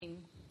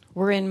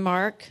We're in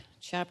Mark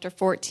chapter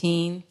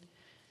 14,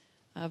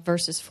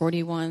 verses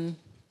 41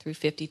 through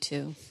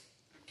 52.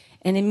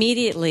 And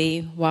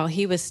immediately, while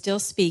he was still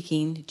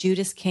speaking,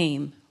 Judas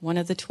came, one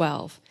of the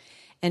 12,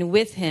 and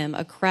with him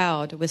a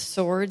crowd with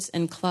swords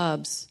and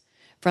clubs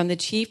from the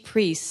chief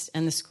priests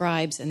and the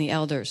scribes and the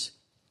elders.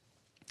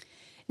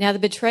 Now the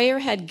betrayer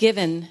had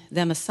given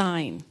them a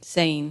sign,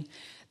 saying,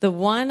 "The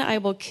one I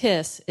will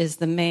kiss is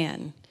the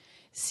man.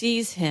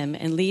 Seize him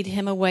and lead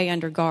him away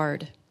under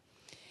guard."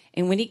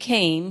 And when he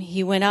came,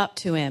 he went up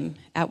to him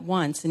at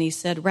once, and he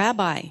said,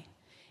 "Rabbi,"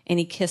 and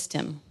he kissed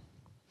him.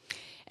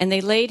 And they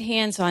laid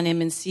hands on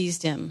him and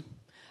seized him.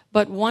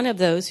 But one of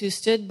those who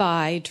stood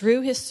by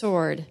drew his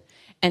sword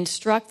and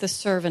struck the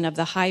servant of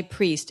the high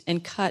priest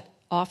and cut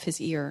off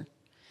his ear.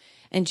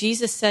 And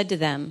Jesus said to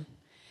them,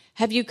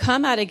 "Have you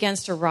come out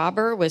against a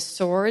robber with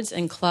swords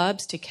and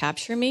clubs to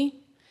capture me?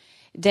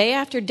 Day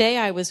after day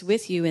I was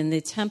with you in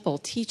the temple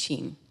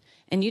teaching,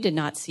 and you did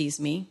not seize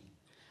me.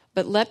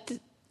 But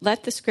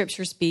let the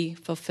scriptures be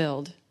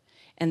fulfilled."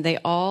 And they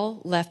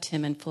all left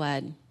him and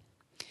fled.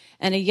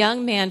 And a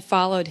young man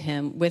followed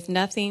him with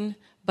nothing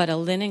but a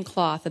linen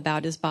cloth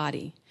about his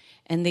body,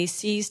 and they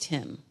seized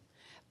him.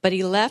 But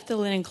he left the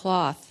linen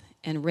cloth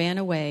and ran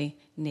away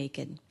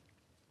naked.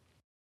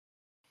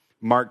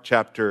 Mark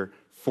chapter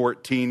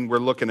 14, we're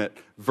looking at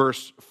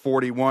verse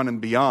 41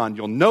 and beyond.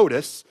 You'll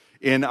notice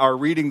in our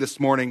reading this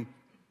morning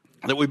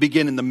that we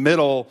begin in the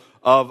middle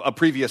of a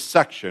previous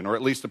section, or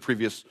at least a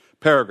previous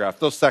paragraph.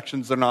 Those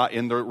sections are not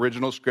in the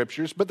original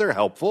scriptures, but they're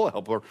helpful.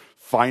 Help us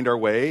find our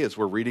way as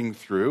we're reading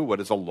through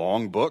what is a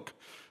long book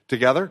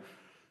together.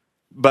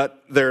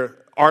 But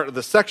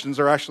the sections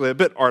are actually a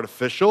bit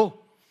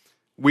artificial.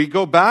 We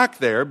go back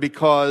there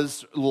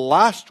because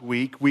last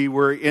week we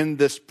were in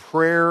this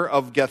prayer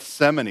of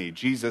Gethsemane,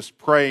 Jesus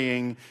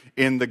praying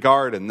in the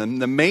garden.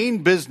 And the main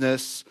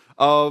business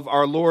of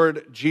our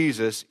Lord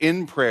Jesus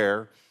in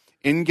prayer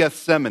in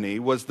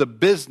Gethsemane was the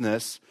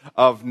business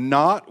of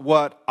not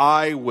what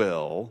I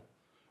will,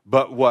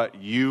 but what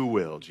you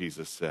will,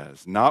 Jesus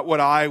says. Not what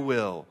I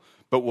will,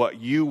 but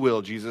what you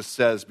will, Jesus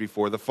says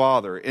before the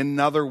Father. In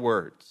other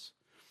words,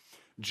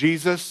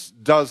 Jesus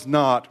does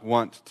not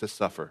want to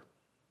suffer.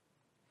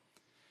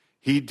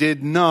 He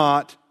did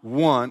not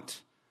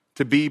want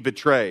to be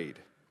betrayed.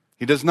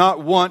 He does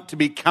not want to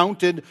be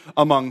counted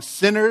among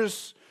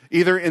sinners,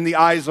 either in the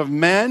eyes of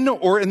men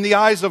or in the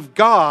eyes of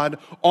God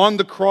on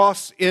the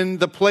cross in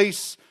the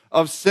place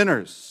of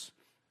sinners.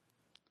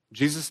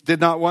 Jesus did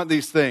not want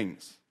these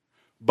things,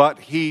 but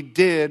he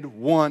did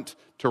want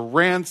to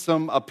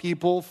ransom a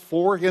people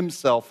for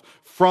himself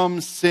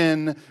from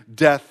sin,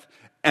 death,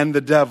 and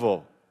the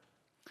devil.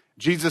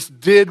 Jesus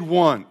did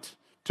want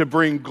to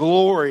bring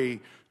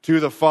glory to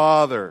the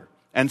Father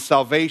and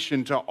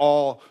salvation to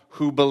all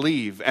who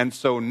believe. And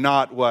so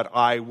not what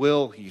I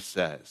will, he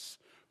says,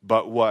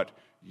 but what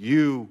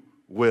you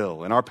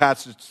will. In our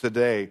passage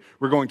today,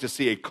 we're going to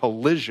see a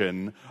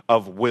collision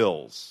of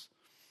wills.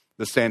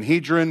 The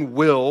Sanhedrin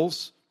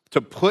wills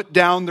to put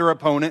down their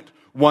opponent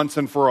once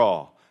and for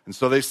all. And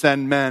so they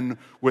send men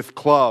with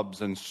clubs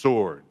and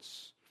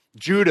swords.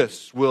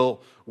 Judas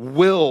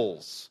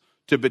wills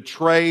to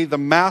betray the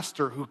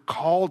master who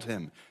called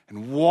him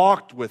and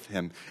walked with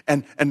him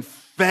and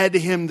fed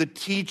him the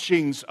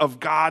teachings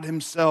of God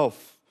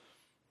himself.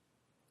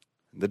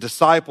 The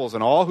disciples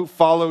and all who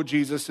follow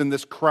Jesus in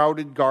this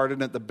crowded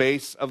garden at the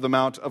base of the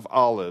Mount of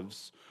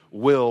Olives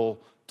will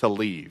to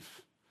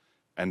leave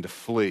and to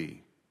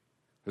flee.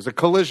 There's a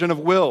collision of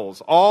wills.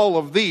 All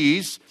of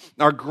these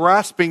are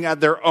grasping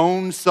at their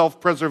own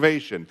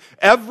self-preservation.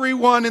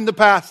 Everyone in the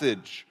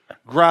passage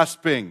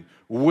grasping,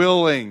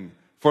 willing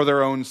for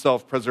their own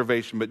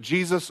self-preservation. But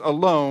Jesus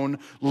alone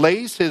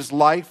lays his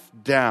life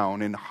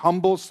down in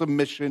humble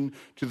submission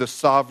to the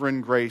sovereign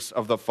grace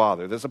of the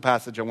Father. There's a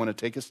passage I want to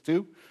take us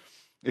to.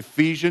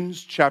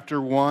 Ephesians chapter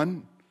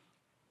 1,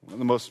 one of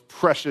the most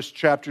precious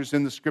chapters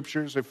in the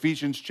scriptures.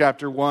 Ephesians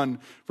chapter 1,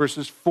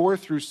 verses 4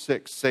 through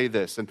 6 say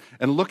this, and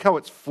look how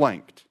it's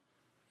flanked.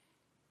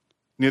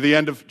 Near the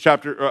end of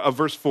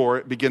verse 4,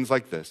 it begins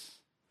like this.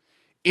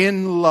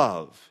 In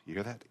love, you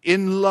hear that?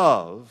 In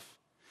love,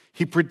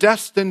 he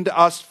predestined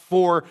us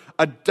for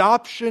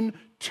adoption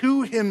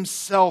to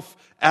himself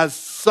as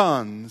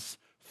sons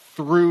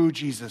through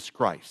Jesus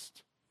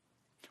Christ.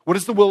 What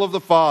is the will of the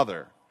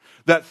Father?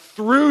 That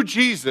through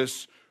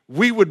Jesus,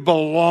 we would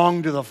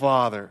belong to the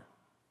Father.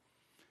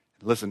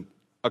 Listen,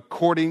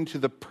 according to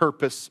the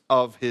purpose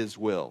of his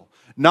will.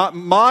 Not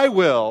my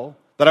will,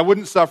 that I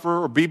wouldn't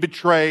suffer or be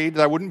betrayed,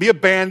 that I wouldn't be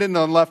abandoned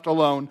and left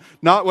alone.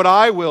 Not what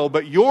I will,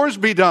 but yours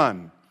be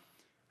done.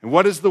 And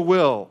what is the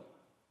will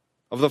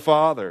of the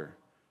Father?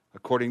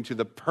 According to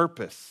the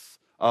purpose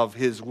of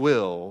his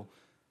will,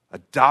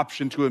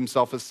 adoption to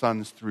himself as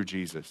sons through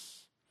Jesus.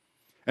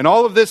 And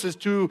all of this is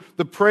to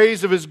the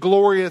praise of his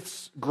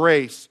glorious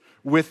grace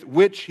with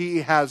which he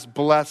has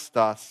blessed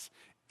us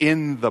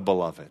in the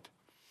beloved.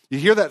 You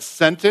hear that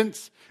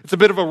sentence? It's a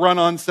bit of a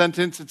run-on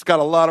sentence. It's got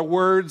a lot of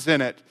words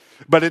in it,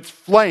 but it's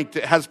flanked.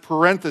 It has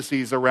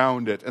parentheses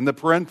around it, and the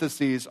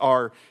parentheses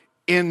are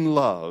in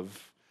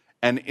love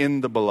and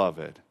in the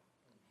beloved.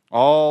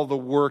 All the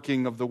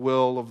working of the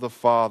will of the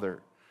Father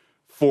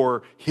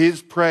for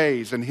His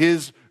praise and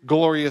His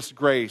glorious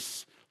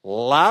grace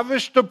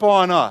lavished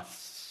upon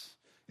us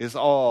is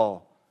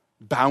all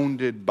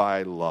bounded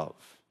by love.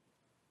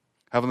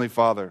 Heavenly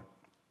Father,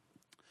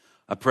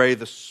 I pray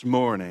this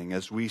morning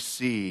as we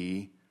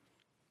see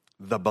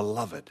the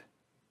beloved,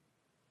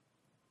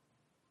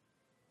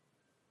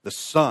 the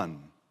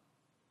Son,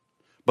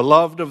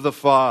 beloved of the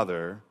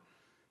Father,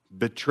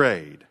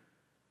 betrayed,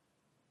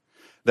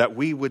 that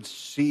we would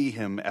see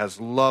Him as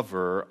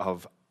lover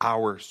of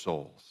our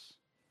souls,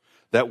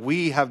 that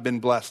we have been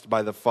blessed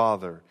by the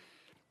Father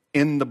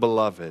in the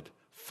beloved,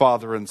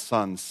 Father and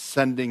Son,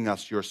 sending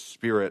us your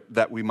Spirit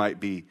that we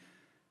might be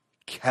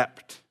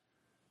kept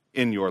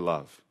in your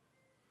love.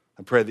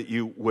 I pray that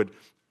you would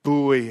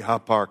buoy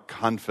up our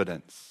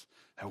confidence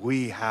that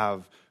we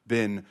have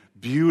been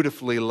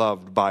beautifully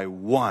loved by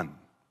one,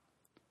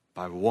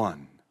 by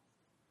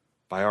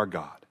our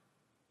God.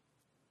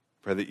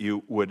 Pray that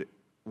you would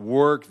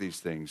work these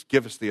things.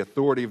 Give us the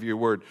authority of your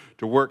word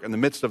to work in the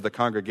midst of the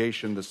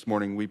congregation this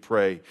morning, we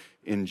pray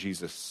in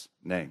Jesus'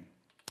 name.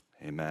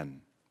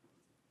 Amen.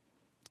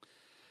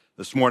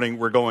 This morning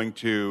we're going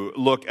to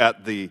look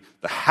at the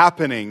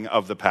happening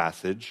of the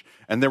passage,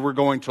 and then we're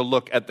going to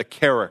look at the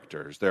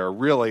characters. There are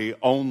really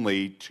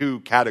only two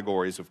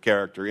categories of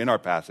character in our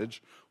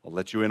passage. I'll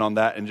let you in on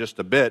that in just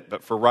a bit,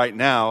 but for right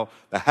now,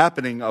 the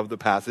happening of the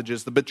passage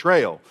is the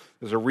betrayal.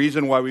 There's a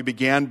reason why we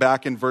began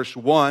back in verse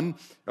 41.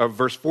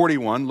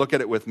 Look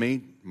at it with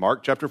me.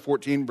 Mark chapter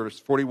 14, verse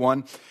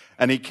 41.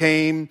 And he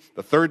came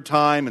the third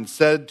time and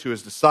said to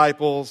his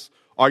disciples,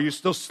 "Are you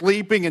still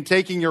sleeping and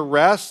taking your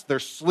rest?" They're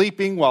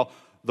sleeping while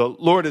the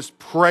Lord is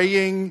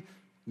praying,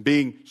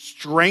 being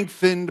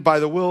strengthened by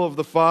the will of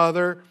the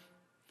Father.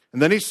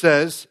 And then he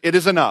says, "It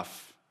is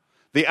enough.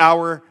 The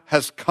hour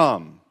has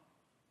come."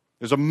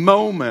 There's a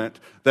moment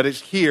that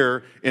is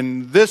here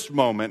in this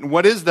moment. And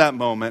what is that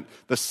moment?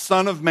 The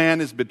Son of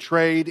Man is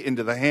betrayed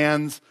into the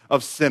hands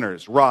of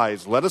sinners.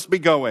 Rise, let us be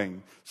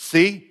going.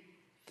 See,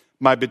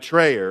 my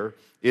betrayer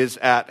is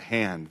at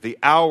hand. The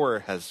hour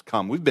has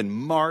come. We've been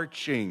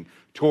marching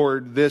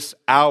toward this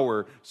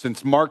hour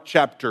since Mark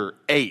chapter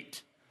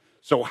 8.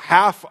 So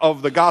half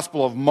of the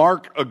Gospel of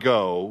Mark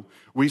ago,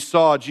 we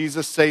saw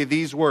Jesus say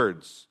these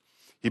words.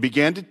 He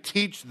began to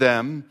teach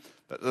them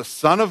that the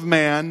Son of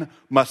Man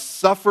must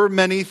suffer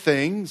many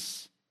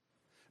things,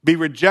 be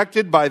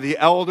rejected by the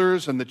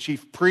elders and the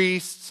chief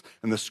priests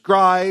and the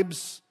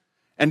scribes,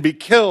 and be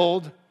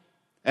killed,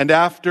 and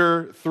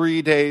after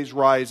 3 days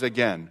rise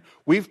again.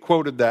 We've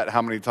quoted that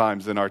how many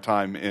times in our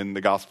time in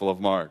the Gospel of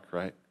Mark,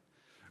 right?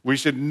 We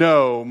should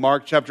know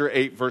Mark chapter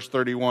 8, verse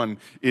 31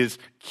 is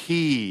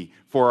key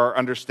for our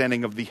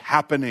understanding of the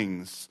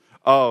happenings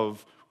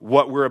of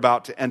what we're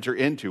about to enter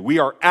into. We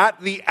are at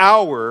the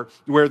hour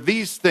where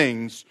these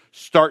things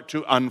start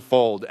to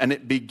unfold, and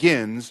it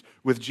begins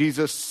with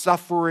Jesus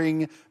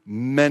suffering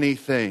many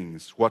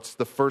things. What's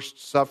the first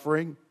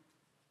suffering?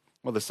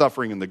 Well, the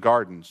suffering in the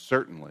garden,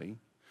 certainly.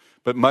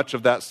 But much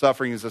of that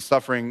suffering is a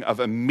suffering of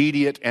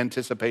immediate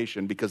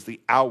anticipation because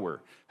the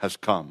hour has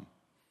come.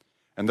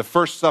 And the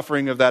first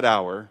suffering of that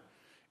hour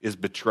is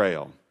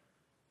betrayal.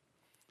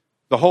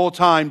 The whole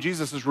time,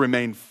 Jesus has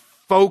remained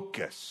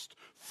focused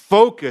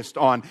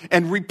on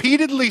and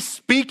repeatedly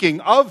speaking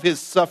of his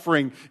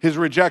suffering, his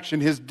rejection,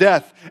 his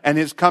death, and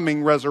his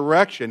coming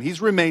resurrection.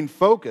 He's remained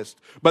focused,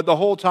 but the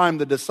whole time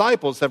the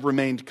disciples have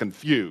remained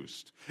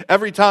confused.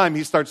 Every time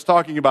he starts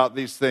talking about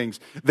these things,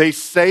 they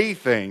say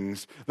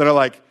things that are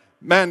like,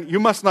 man, you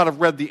must not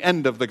have read the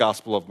end of the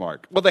Gospel of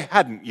Mark. Well, they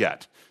hadn't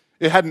yet.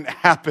 It hadn't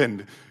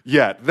happened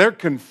yet. They're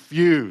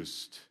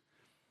confused.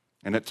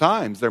 And at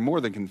times, they're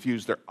more than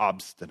confused, they're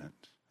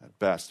obstinate at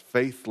best,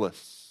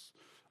 faithless,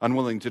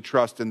 unwilling to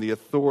trust in the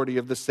authority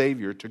of the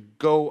Savior to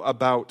go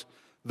about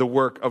the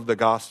work of the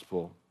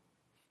gospel.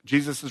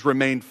 Jesus has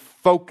remained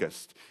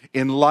focused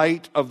in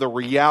light of the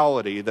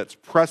reality that's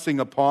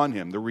pressing upon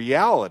him, the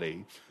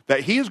reality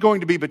that he is going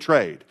to be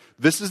betrayed.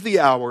 This is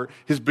the hour.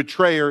 His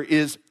betrayer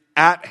is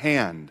at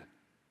hand.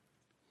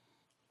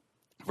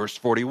 Verse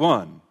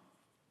 41.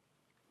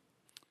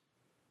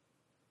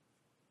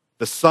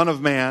 The Son of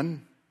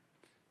Man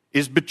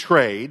is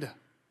betrayed.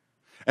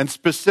 And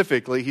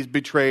specifically, he's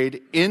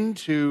betrayed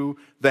into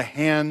the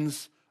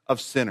hands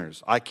of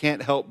sinners. I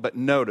can't help but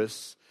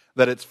notice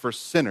that it's for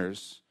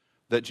sinners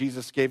that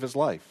Jesus gave his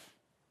life.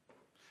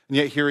 And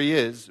yet here he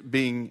is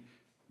being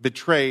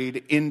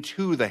betrayed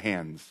into the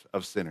hands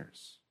of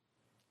sinners.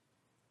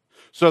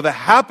 So the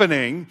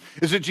happening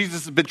is that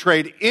Jesus is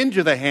betrayed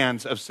into the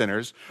hands of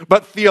sinners,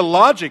 but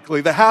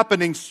theologically, the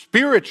happening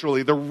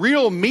spiritually, the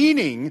real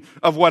meaning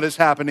of what is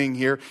happening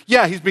here,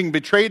 yeah, he's being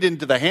betrayed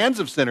into the hands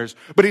of sinners,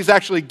 but he's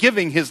actually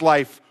giving his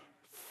life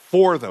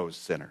for those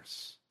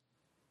sinners.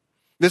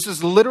 This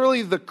is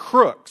literally the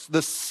crux,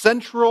 the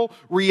central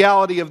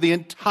reality of the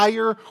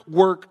entire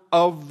work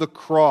of the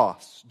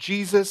cross.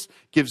 Jesus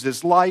gives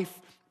his life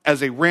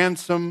as a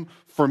ransom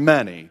for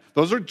many.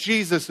 Those are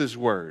Jesus'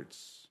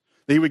 words.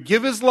 He would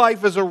give his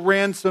life as a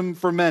ransom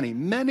for many.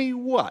 Many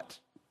what?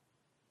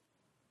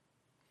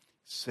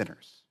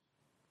 sinners.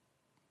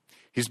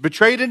 He's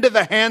betrayed into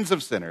the hands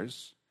of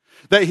sinners,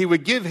 that he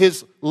would give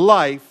his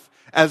life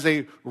as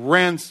a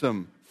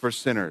ransom for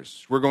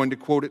sinners. We're going to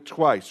quote it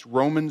twice.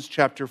 Romans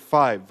chapter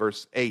 5,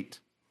 verse 8.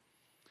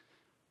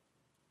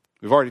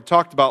 We've already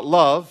talked about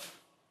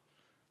love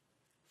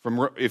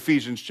from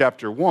Ephesians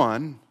chapter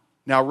 1.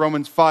 Now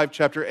Romans 5,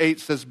 chapter 8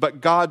 says,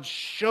 but God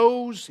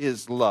shows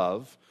his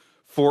love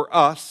for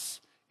us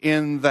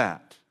in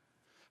that.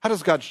 How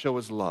does God show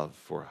his love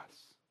for us?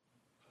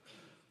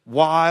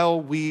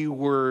 While we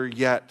were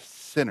yet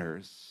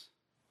sinners,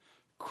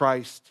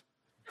 Christ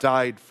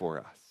died for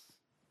us.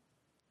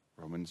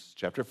 Romans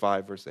chapter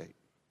 5, verse 8.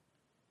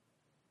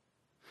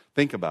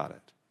 Think about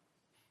it.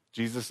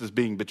 Jesus is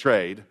being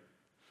betrayed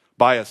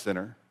by a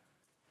sinner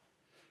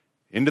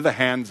into the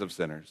hands of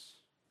sinners.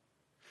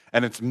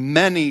 And it's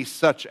many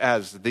such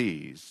as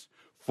these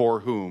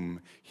for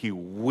whom he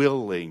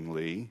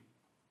willingly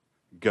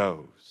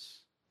goes.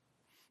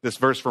 This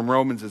verse from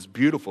Romans is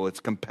beautiful. It's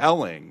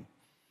compelling.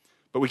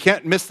 But we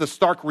can't miss the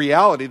stark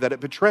reality that it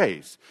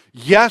betrays.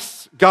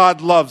 Yes,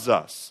 God loves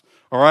us.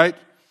 All right?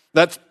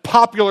 That's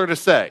popular to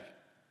say.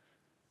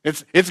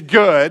 It's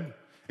good.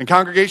 And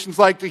congregations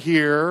like to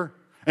hear.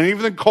 And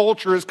even the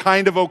culture is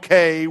kind of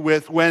okay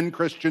with when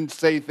Christians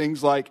say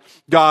things like,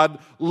 God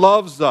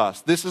loves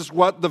us. This is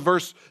what the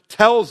verse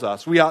tells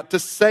us. We ought to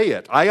say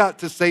it. I ought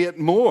to say it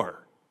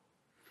more.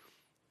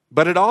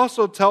 But it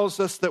also tells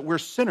us that we're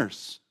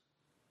sinners.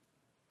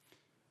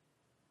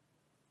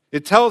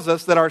 It tells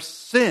us that our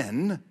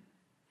sin,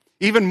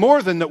 even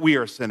more than that we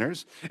are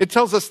sinners, it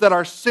tells us that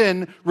our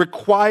sin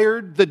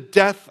required the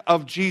death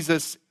of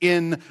Jesus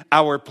in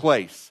our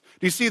place.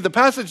 Do you see, the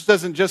passage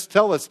doesn't just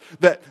tell us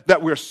that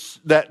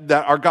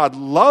our God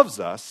loves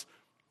us,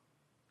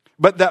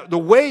 but that the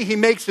way he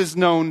makes his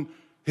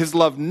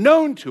love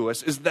known to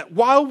us is that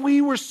while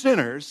we were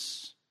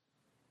sinners,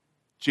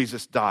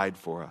 Jesus died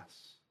for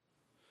us.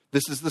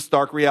 This is the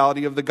stark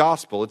reality of the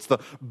gospel. It's the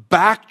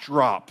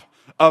backdrop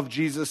of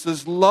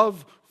Jesus'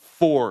 love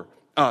for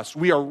us.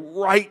 We are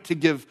right to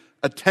give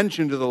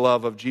attention to the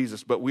love of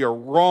Jesus, but we are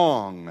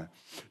wrong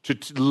to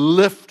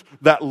lift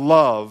that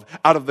love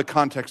out of the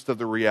context of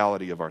the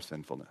reality of our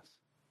sinfulness.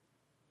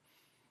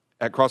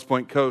 At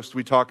Crosspoint Coast,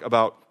 we talk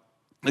about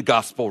the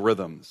gospel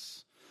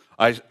rhythms.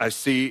 I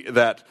see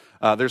that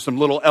there's some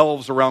little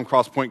elves around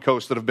Crosspoint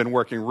Coast that have been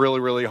working really,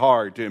 really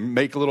hard to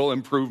make little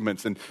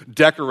improvements and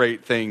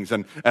decorate things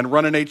and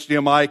run an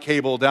HDMI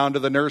cable down to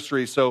the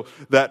nursery so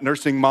that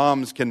nursing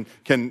moms can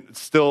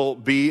still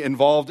be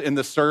involved in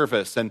the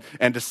service and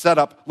to set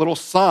up little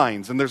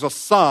signs. And there's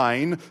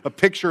a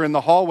picture in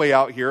the hallway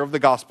out here of the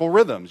gospel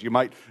rhythms. You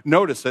might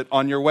notice it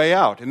on your way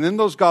out. And in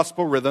those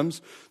gospel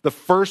rhythms, the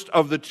first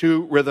of the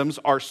two rhythms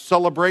are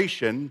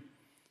celebration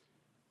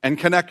and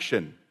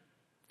connection.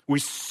 We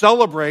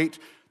celebrate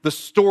the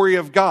story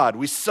of God.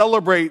 We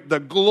celebrate the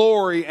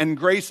glory and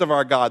grace of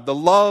our God, the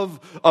love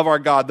of our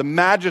God, the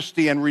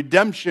majesty and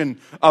redemption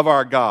of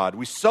our God.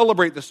 We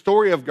celebrate the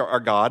story of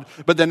our God,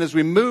 but then as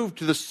we move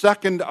to the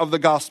second of the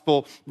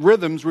gospel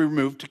rhythms, we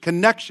move to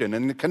connection.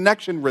 And the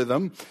connection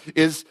rhythm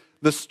is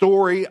the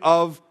story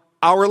of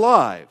our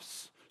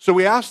lives. So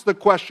we ask the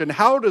question,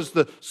 how does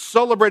the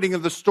celebrating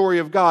of the story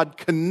of God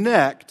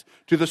connect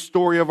to the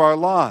story of our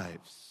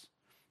lives?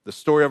 The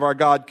story of our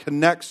God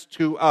connects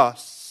to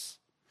us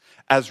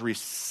as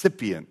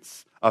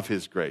recipients of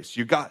his grace.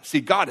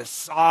 God is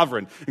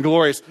sovereign and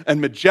glorious and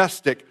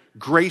majestic,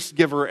 grace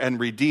giver and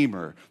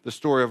redeemer. The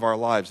story of our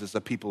lives is a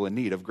people in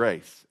need of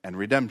grace and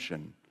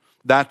redemption.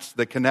 That's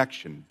the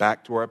connection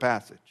back to our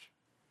passage.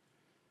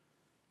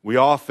 We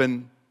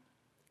often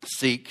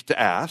seek to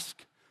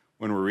ask,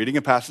 when we're reading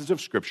a passage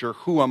of Scripture,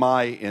 who am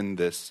I in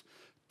this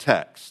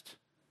text?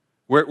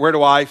 Where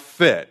do I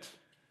fit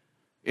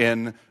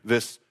in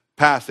this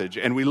passage?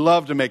 And we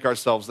love to make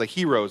ourselves the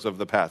heroes of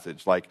the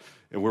passage. Like,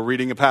 we're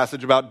reading a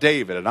passage about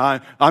David, and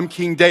I'm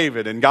King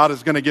David, and God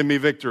is going to give me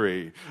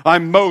victory.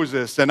 I'm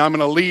Moses, and I'm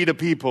going to lead a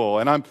people.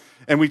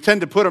 And we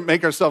tend to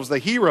make ourselves the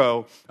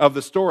hero of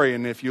the story.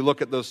 And if you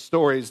look at those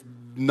stories,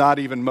 not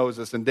even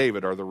Moses and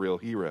David are the real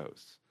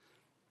heroes.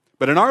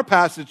 But in our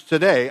passage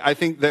today, I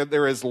think that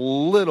there is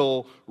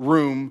little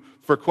room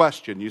for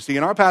question. You see,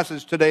 in our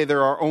passage today,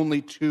 there are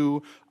only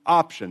two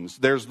options.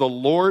 There's the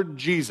Lord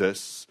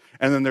Jesus,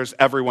 and then there's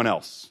everyone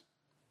else.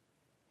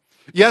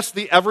 Yes,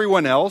 the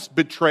everyone else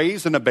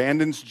betrays and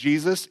abandons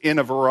Jesus in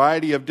a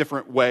variety of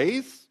different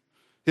ways.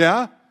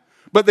 Yeah?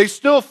 But they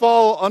still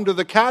fall under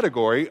the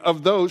category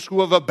of those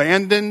who have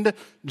abandoned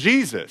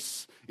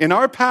Jesus. In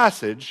our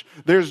passage,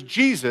 there's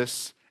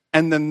Jesus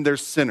and then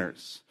there's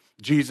sinners.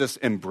 Jesus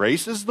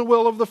embraces the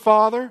will of the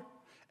Father.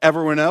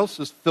 Everyone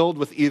else is filled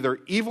with either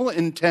evil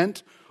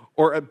intent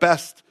or at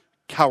best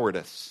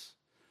cowardice.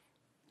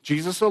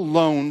 Jesus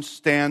alone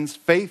stands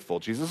faithful.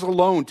 Jesus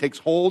alone takes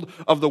hold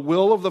of the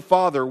will of the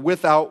Father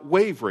without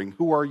wavering.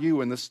 Who are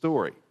you in this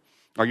story?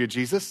 Are you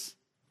Jesus?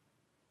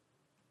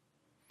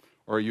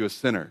 Or are you a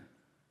sinner?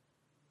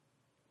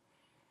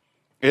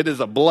 It is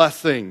a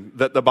blessing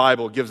that the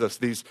Bible gives us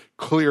these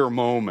clear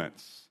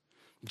moments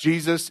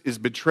Jesus is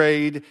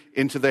betrayed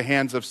into the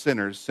hands of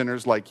sinners,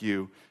 sinners like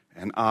you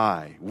and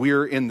I.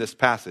 We're in this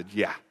passage,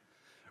 yeah.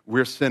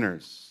 We're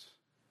sinners.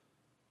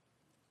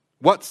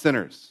 What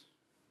sinners?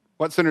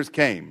 What sinners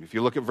came? If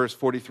you look at verse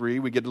 43,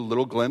 we get a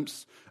little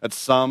glimpse at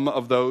some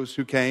of those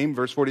who came.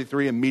 Verse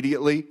 43,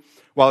 immediately,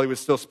 while he was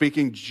still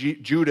speaking,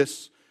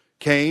 Judas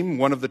came,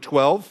 one of the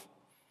 12.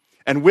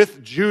 And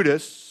with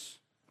Judas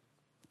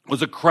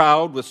was a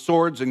crowd with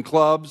swords and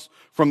clubs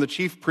from the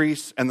chief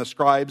priests and the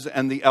scribes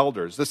and the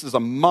elders. This is a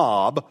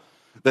mob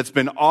that's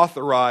been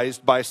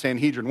authorized by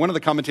Sanhedrin. One of the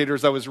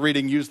commentators I was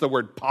reading used the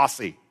word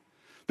posse.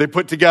 They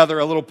put together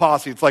a little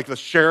posse. It's like the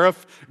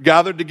sheriff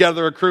gathered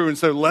together a crew and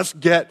said, let's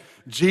get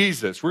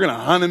Jesus. We're going to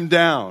hunt him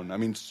down. I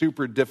mean,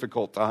 super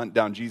difficult to hunt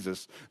down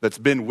Jesus that's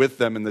been with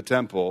them in the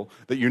temple,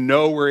 that you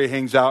know where he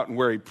hangs out and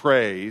where he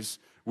prays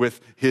with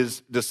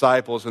his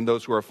disciples and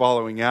those who are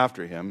following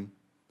after him.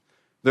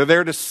 They're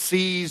there to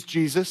seize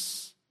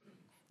Jesus.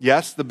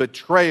 Yes, the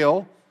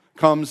betrayal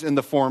comes in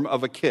the form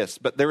of a kiss,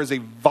 but there is a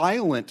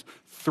violent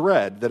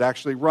thread that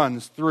actually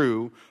runs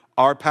through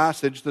our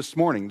passage this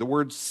morning. The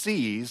word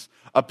seize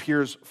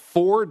appears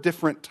 4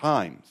 different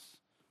times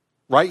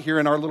right here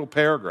in our little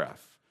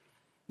paragraph.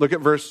 Look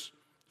at verse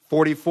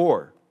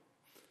 44.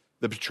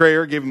 The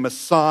betrayer gave him a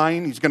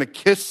sign. He's going to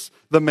kiss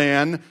the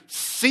man,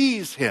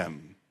 seize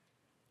him,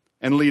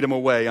 and lead him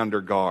away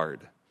under guard.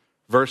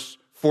 Verse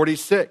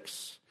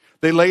 46.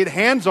 They laid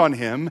hands on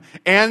him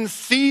and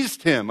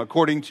seized him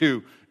according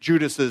to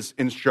Judas's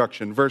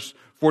instruction. Verse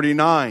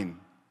 49.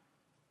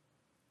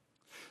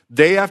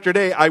 Day after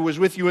day I was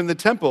with you in the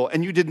temple,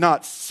 and you did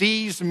not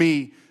seize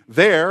me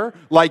there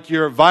like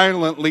you're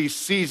violently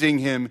seizing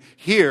him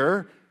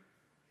here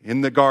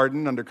in the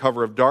garden under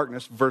cover of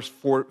darkness. Verse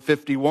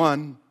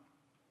 51.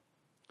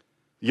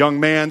 Young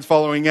man's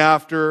following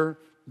after,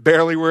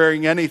 barely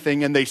wearing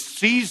anything, and they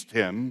seized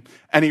him,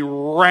 and he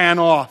ran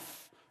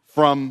off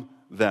from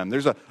them.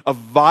 There's a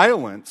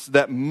violence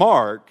that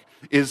Mark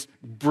is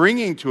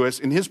bringing to us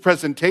in his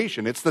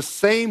presentation. It's the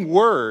same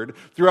word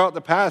throughout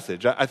the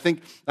passage. I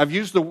think I've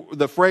used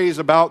the phrase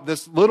about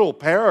this little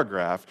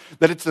paragraph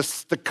that it's a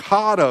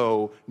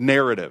staccato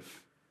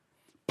narrative,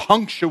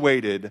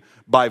 punctuated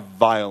by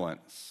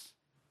violence.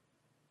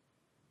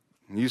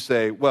 And you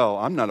say, well,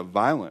 I'm not a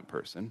violent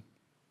person.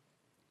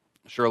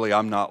 Surely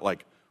I'm not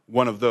like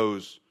one of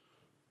those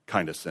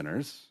kind of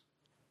sinners.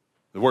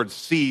 The word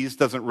seize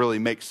doesn't really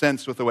make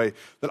sense with the way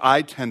that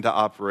I tend to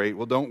operate.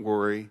 Well, don't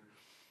worry.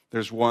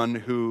 There's one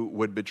who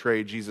would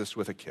betray Jesus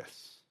with a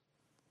kiss.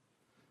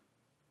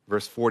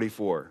 Verse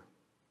 44.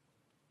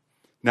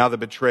 Now the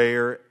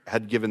betrayer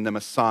had given them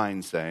a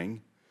sign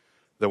saying,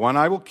 the one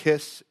I will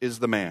kiss is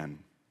the man.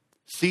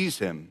 Seize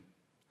him,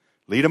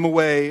 lead him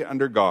away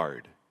under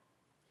guard.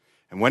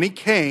 And when he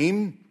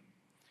came,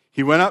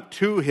 he went up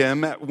to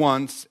him at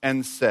once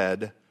and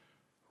said,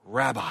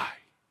 Rabbi.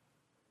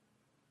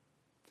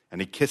 And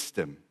he kissed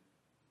him.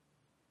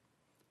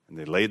 And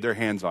they laid their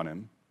hands on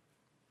him,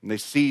 and they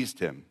seized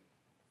him.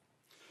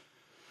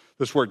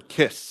 This word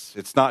kiss,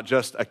 it's not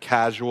just a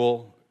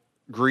casual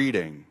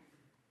greeting.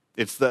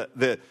 It's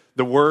the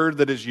word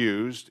that is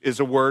used is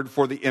a word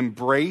for the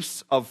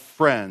embrace of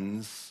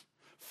friends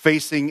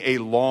facing a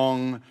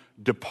long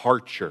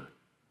departure.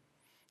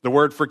 The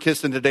word for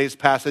kiss in today's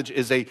passage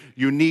is a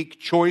unique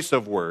choice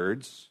of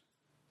words.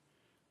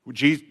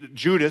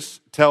 Judas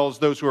tells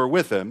those who are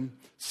with him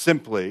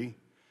simply,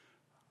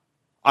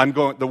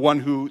 the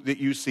one that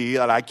you see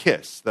that I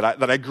kiss,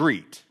 that I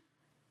greet,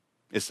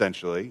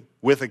 essentially,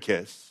 with a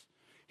kiss.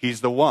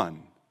 He's the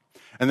one.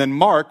 And then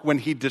Mark, when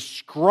he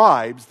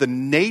describes the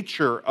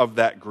nature of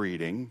that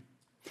greeting,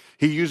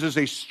 he uses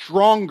a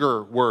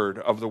stronger word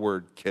of the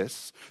word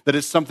kiss that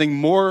is something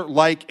more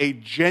like a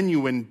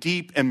genuine,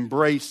 deep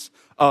embrace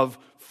of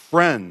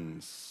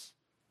friends.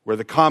 Where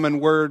the common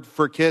word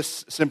for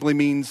kiss simply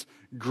means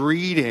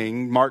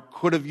greeting. Mark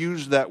could have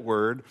used that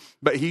word,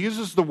 but he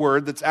uses the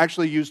word that's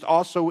actually used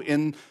also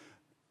in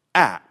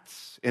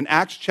Acts. In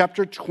Acts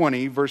chapter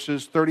 20,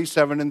 verses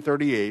 37 and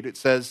 38, it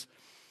says,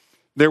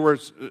 there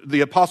was the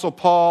Apostle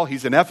Paul,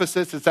 he's in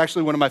Ephesus. It's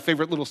actually one of my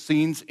favorite little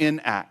scenes in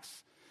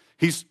Acts.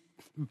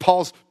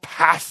 Paul's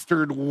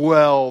pastored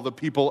well the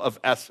people of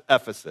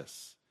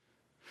Ephesus.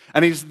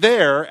 And he's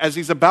there as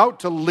he's about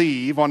to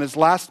leave on his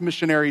last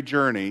missionary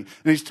journey, and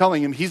he's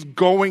telling him he's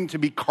going to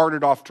be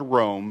carted off to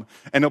Rome,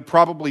 and he'll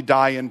probably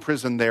die in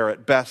prison there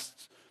at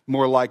best,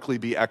 more likely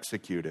be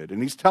executed.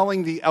 And he's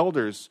telling the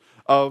elders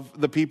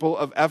of the people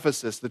of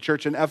Ephesus, the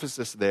church in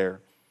Ephesus there.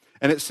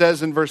 And it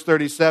says in verse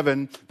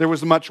 37, there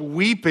was much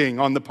weeping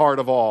on the part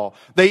of all.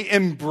 They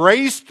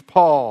embraced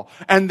Paul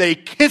and they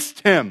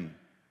kissed him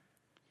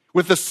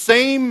with the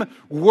same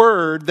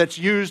word that's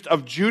used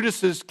of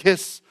Judas's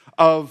kiss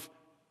of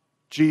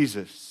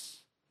Jesus.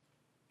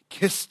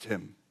 Kissed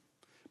him,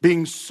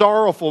 being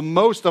sorrowful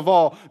most of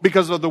all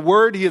because of the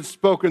word he had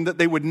spoken that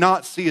they would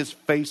not see his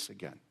face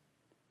again.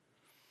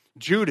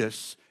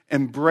 Judas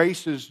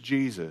embraces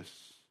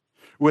Jesus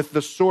with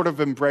the sort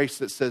of embrace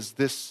that says,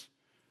 this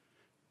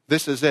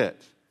is it.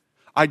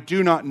 I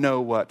do not know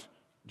what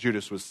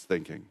Judas was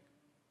thinking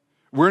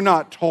We're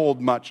not told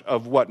much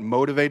of what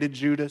motivated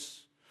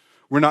Judas.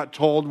 We're not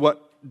told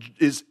what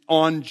is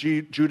on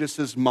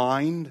Judas's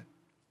mind.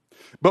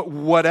 But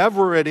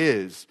whatever it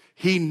is,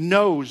 he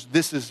knows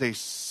this is a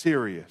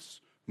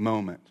serious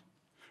moment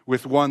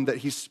with one that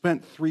he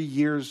spent 3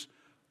 years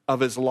of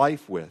his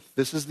life with.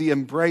 This is the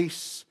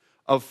embrace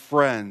of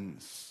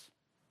friends,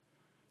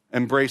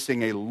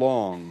 embracing a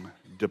long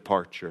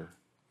departure.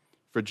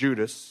 For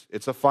Judas,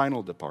 it's a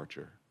final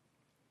departure.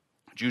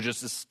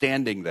 Judas is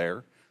standing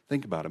there.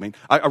 Think about it. I mean,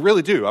 I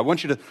really do. I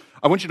want you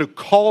to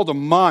call to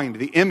mind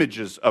the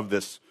images of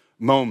this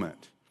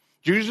moment.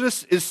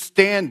 Judas is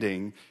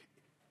standing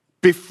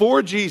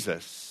before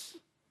Jesus,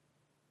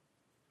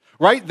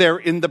 right there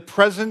in the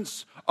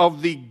presence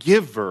of the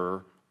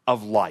giver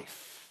of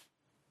life.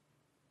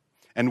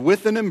 And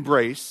with an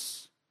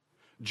embrace,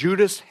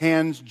 Judas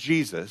hands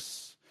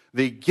Jesus,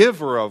 the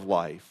giver of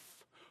life,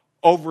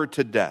 over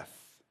to death.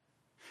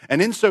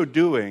 And in so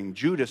doing,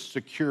 Judas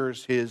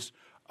secures his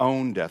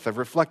own death. I've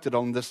reflected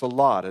on this a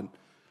lot, and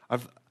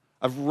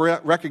I've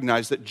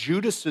recognized that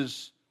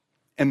Judas's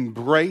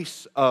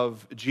embrace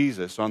of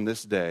Jesus on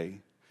this day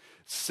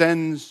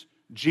sends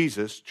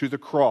Jesus to the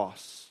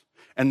cross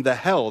and the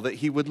hell that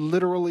he would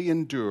literally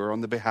endure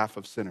on the behalf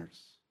of sinners.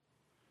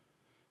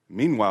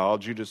 Meanwhile,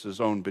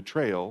 Judas's own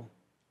betrayal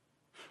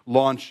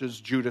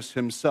launches Judas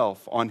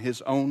himself on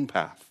his own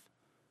path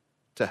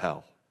to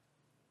hell.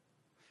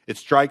 It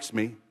strikes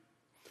me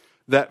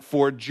that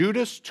for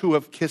Judas to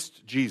have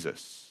kissed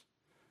Jesus,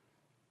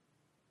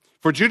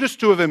 for Judas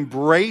to have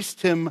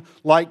embraced him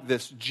like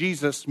this,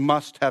 Jesus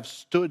must have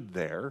stood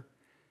there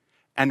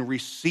and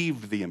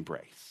received the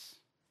embrace.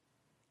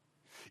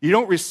 You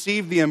don't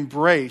receive the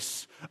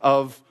embrace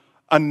of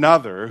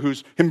another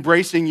who's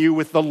embracing you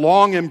with the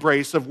long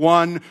embrace of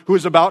one who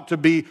is about to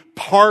be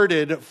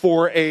parted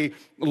for a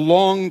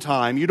long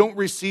time. You don't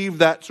receive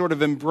that sort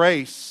of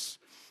embrace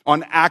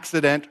on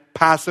accident,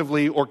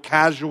 passively, or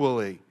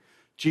casually.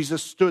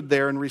 Jesus stood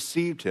there and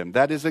received him.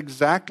 That is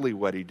exactly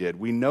what he did.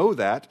 We know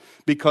that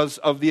because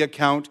of the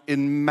account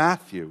in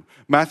Matthew.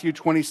 Matthew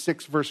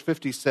 26, verse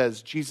 50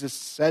 says, Jesus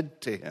said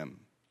to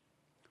him,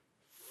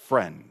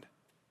 "Friend."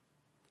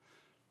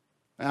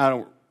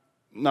 I'm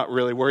not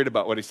really worried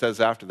about what he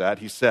says after that.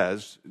 He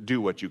says, "Do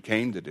what you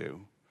came to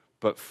do."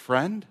 But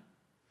friend,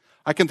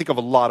 I can think of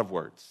a lot of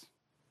words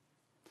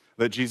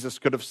that Jesus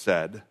could have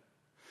said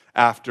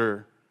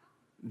after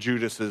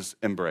Judas's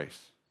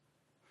embrace.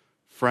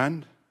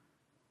 Friend.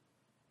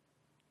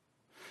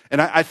 And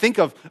I think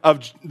of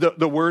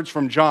the words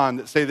from John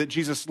that say that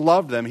Jesus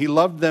loved them. He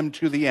loved them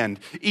to the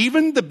end.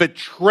 Even the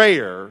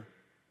betrayer,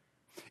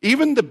 he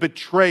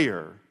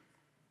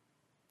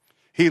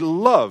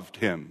loved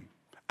him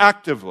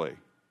actively.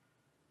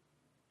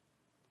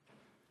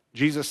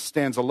 Jesus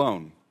stands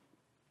alone.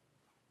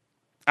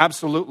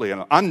 Absolutely.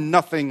 And I'm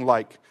nothing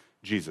like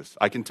Jesus.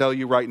 I can tell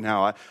you right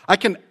now, I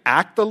can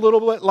act a little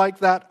bit like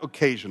that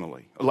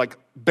occasionally, like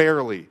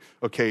barely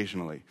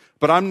occasionally.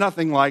 But I'm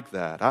nothing like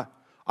that.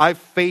 I've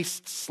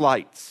faced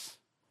slights.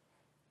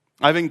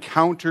 I've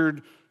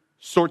encountered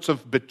sorts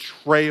of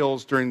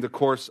betrayals during the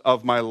course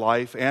of my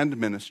life and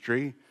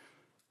ministry.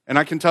 And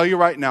I can tell you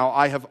right now,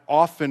 I have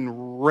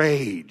often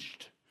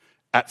raged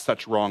at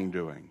such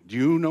wrongdoing. Do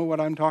you know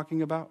what I'm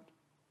talking about?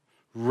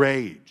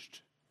 Raged.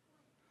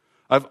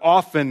 I've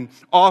often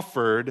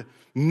offered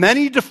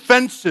many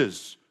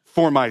defenses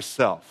for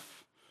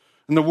myself.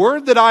 And the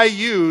word that I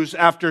use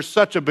after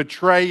such a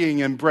betraying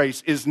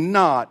embrace is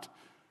not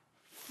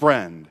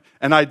friend.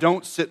 And I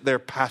don't sit there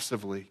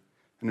passively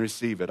and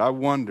receive it. I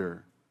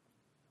wonder,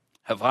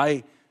 have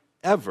I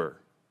ever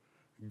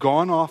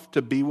gone off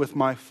to be with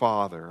my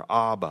Father,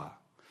 Abba,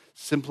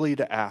 simply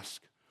to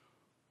ask,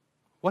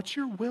 what's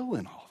your will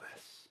in all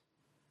this?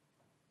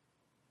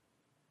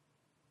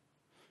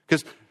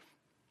 Because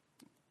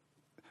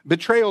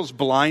betrayal's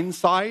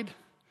blindside,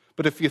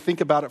 but if you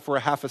think about it for a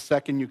half a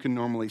second, you can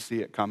normally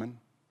see it coming.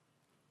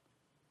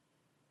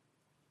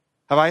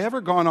 Have I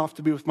ever gone off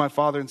to be with my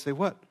Father and say,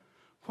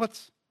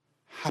 what's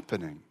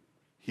happening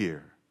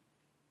here?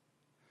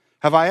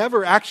 Have I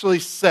ever actually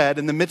said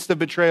in the midst of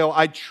betrayal,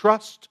 I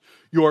trust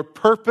your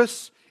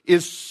purpose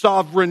is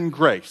sovereign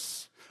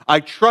grace. I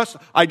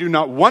do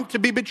not want to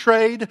be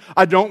betrayed.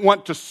 I don't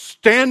want to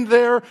stand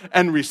there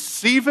and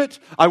receive it.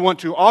 I want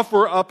to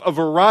offer up a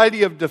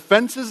variety of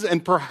defenses,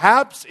 and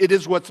perhaps it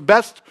is what's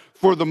best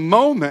for the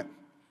moment.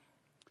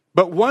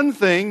 But one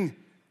thing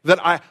that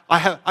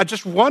I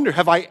just wonder,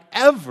 have I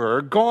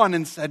ever gone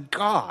and said,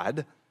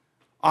 God,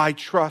 I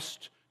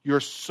trust your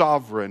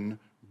sovereign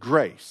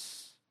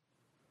grace.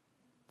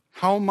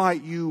 How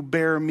might you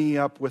bear me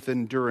up with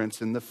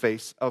endurance in the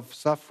face of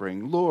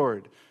suffering?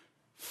 Lord,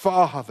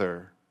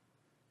 Father,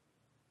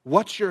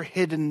 what's your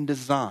hidden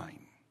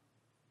design?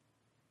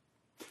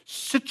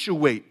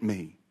 Situate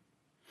me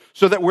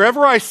so that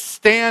wherever I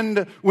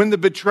stand when the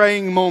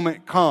betraying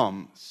moment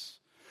comes,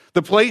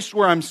 the place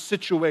where I'm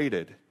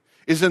situated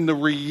is in the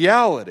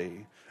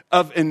reality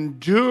of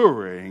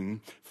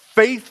enduring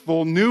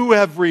faithful, new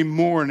every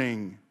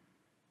morning,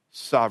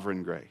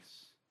 sovereign grace.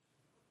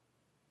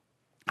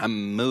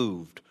 I'm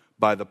moved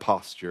by the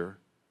posture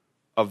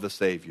of the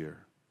Savior.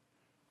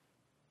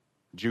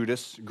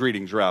 Judas,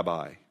 greetings,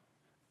 Rabbi.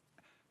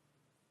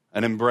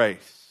 An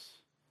embrace,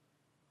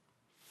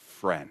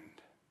 friend.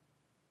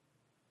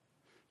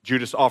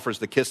 Judas offers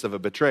the kiss of a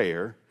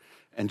betrayer,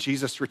 and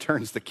Jesus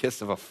returns the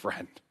kiss of a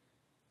friend.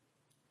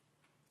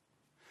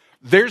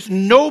 There's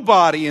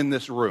nobody in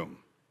this room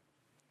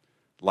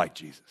like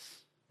Jesus.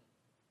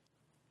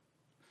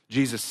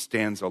 Jesus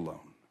stands alone.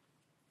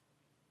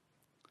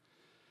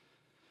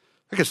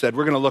 Like I said,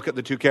 we're going to look at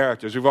the two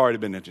characters. We've already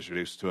been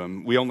introduced to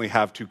them. We only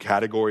have two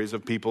categories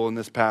of people in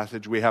this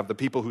passage. We have the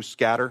people who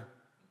scatter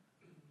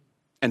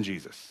and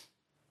Jesus.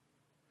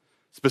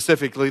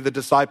 Specifically, the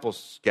disciples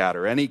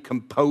scatter. Any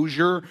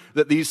composure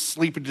that these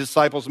sleepy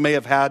disciples may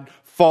have had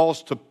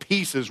falls to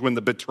pieces when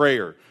the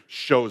betrayer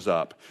shows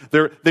up.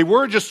 They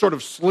were just sort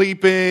of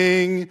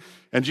sleeping,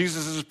 and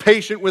Jesus is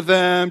patient with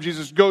them.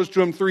 Jesus goes to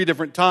them 3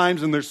 different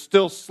times, and they're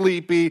still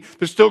sleepy.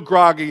 They're still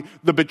groggy.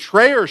 The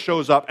betrayer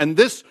shows up, and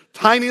this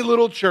tiny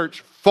little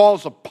church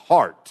falls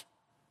apart.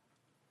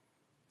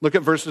 Look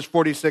at verses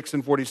 46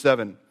 and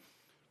 47.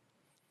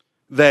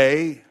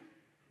 They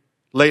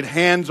laid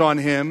hands on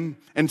him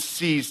and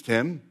seized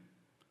him.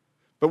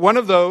 But one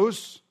of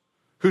those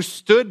who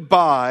stood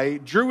by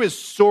drew his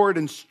sword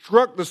and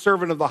struck the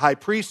servant of the high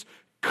priest,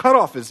 cut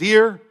off his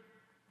ear.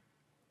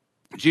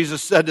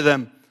 Jesus said to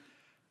them,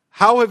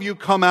 "How have you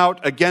come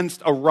out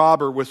against a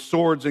robber with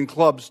swords and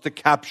clubs to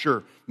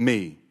capture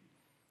me?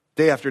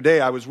 Day after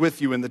day I was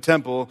with you in the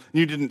temple, and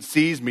you didn't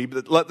seize me,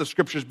 but let the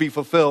scriptures be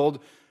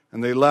fulfilled."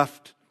 And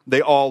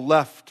they all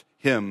left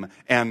him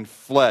and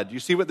fled. You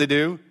see what they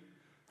do?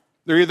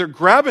 They're either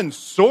grabbing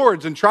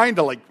swords and trying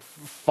to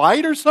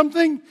fight or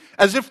something,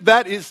 as if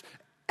that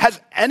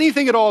has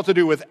anything at all to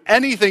do with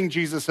anything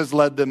Jesus has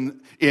led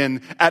them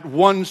in at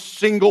one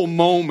single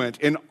moment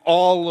in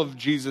all of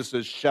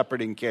Jesus'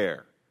 shepherding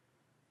care.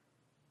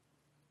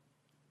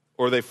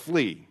 Or they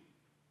flee.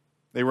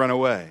 They run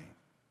away.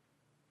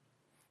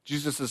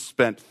 Jesus has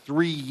spent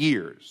 3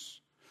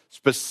 years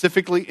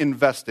specifically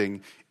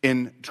investing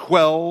in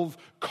 12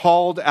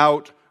 called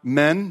out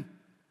men.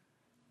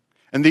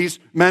 And these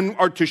men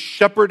are to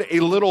shepherd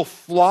a little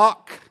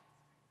flock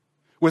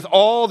with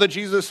all that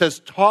Jesus has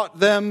taught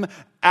them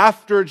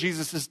after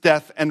Jesus'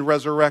 death and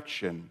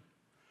resurrection.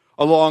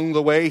 Along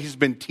the way, he's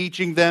been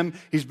teaching them,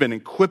 he's been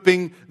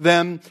equipping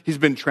them, he's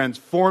been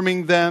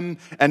transforming them.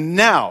 And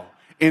now,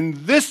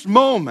 in this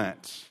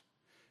moment,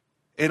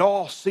 it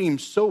all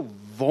seems so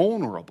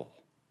vulnerable.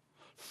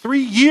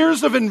 3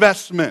 years of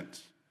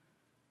investment.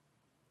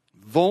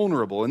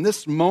 Vulnerable. In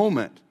this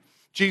moment,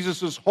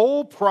 Jesus'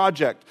 whole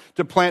project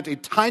to plant a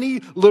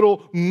tiny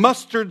little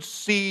mustard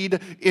seed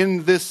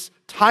in this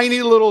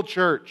tiny little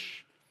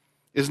church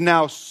is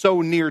now so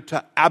near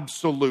to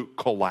absolute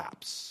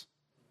collapse.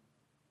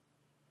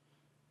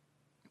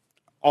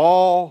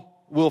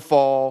 All will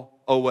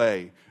fall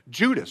away.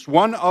 Judas,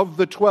 one of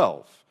the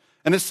 12,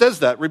 and it says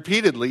that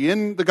repeatedly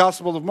in the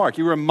Gospel of Mark.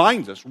 He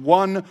reminds us,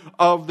 one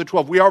of the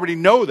 12. We already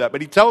know that,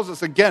 but he tells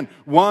us again,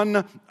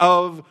 one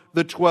of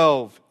the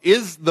 12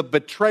 is the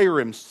betrayer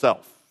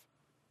himself.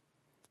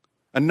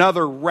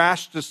 Another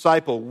rash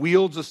disciple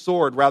wields a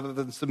sword rather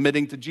than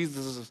submitting to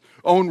Jesus'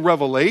 own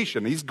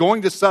revelation. He's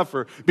going to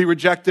suffer, be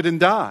rejected, and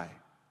die.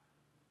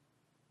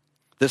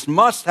 This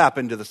must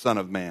happen to the Son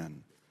of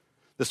Man.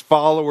 This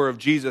follower of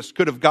Jesus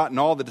could have gotten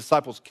all the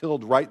disciples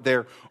killed right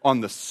there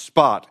on the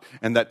spot,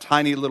 and that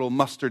tiny little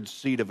mustard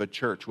seed of a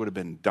church would have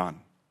been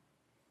done.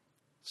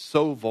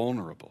 So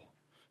vulnerable.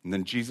 And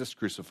then Jesus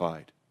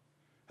crucified.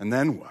 And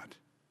then what?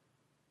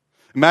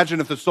 Imagine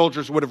if the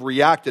soldiers would have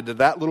reacted to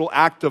that little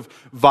act of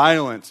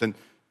violence, and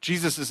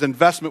Jesus'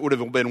 investment would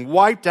have been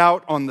wiped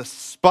out on the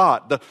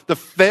spot. The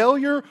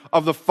failure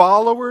of the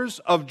followers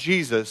of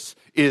Jesus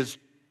is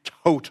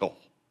total.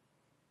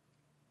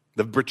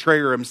 The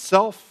betrayer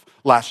himself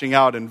lashing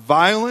out in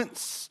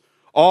violence.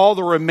 All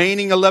the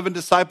remaining 11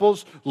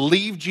 disciples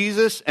leave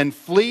Jesus and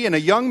flee, and a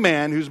young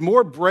man who's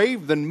more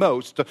brave than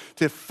most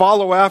to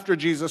follow after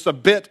Jesus a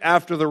bit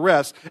after the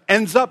rest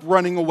ends up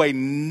running away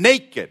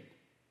naked.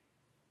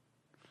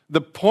 The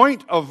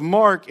point of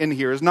Mark in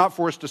here is not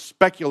for us to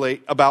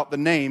speculate about the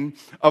name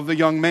of the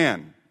young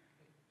man.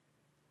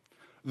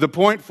 The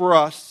point for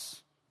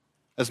us,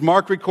 as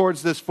Mark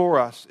records this for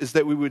us, is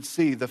that we would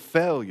see the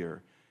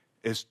failure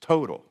is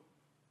total.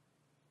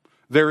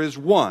 There is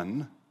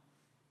one,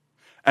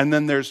 and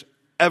then there's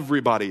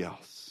everybody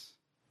else.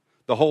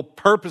 The whole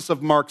purpose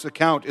of Mark's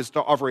account is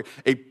to offer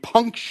a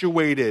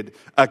punctuated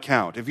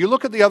account. If you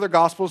look at the other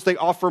Gospels, they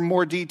offer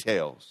more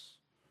details.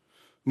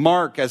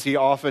 Mark, as he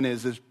often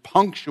is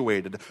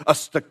punctuated, a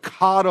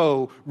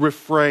staccato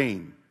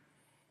refrain,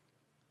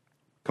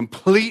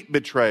 complete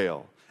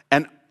betrayal,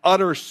 and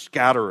utter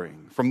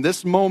scattering. From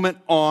this moment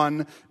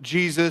on,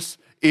 Jesus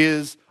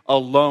is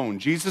alone.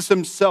 Jesus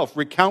himself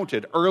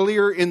recounted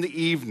earlier in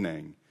the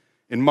evening,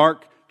 in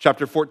Mark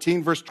chapter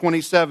 14, verse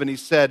 27, he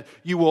said,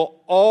 "You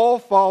will all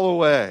fall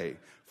away,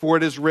 for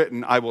it is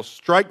written, I will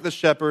strike the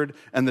shepherd,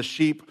 and the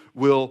sheep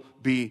will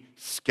be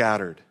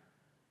scattered."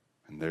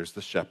 And there's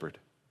the shepherd,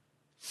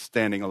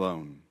 standing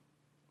alone.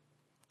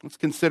 Let's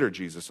consider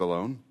Jesus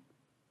alone.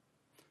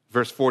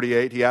 Verse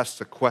 48, he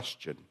asks a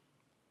question.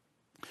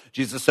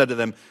 Jesus said to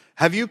them,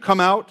 "Have you come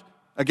out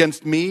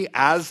against me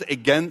as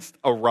against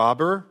a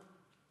robber?"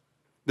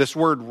 This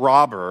word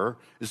robber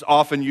is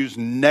often used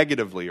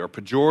negatively or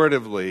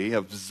pejoratively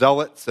of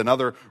zealots and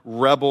other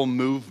rebel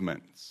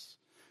movements.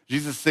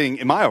 Jesus is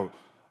saying, am I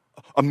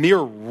a mere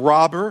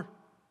robber?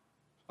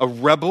 A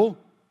rebel?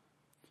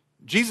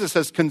 Jesus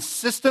has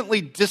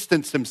consistently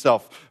distanced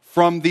himself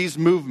from these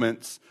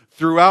movements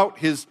throughout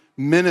his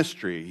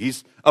ministry.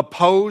 He's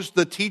opposed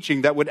the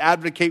teaching that would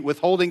advocate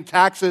withholding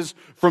taxes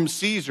from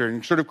Caesar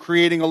and sort of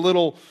creating a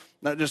little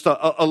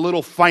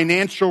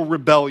financial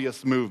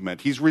rebellious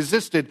movement. He's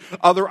resisted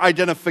other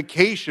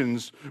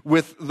identifications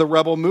with the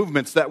rebel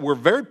movements that were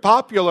very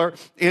popular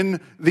in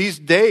these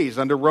days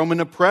under Roman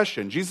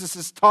oppression. Jesus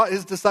has taught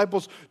his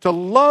disciples to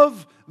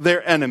love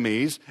their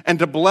enemies and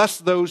to bless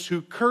those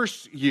who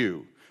curse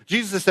you.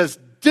 Jesus has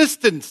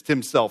distanced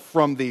himself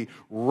from the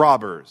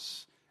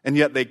robbers, and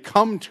yet they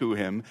come to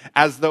him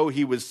as though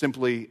he was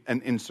simply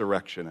an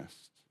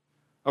insurrectionist,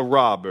 a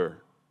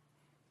robber.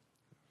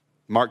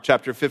 Mark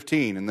chapter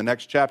 15, in the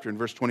next chapter, in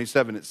verse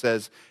 27, it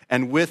says,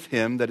 "And with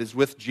him," that is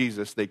with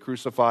Jesus, "they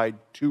crucified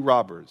two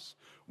robbers,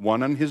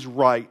 one on his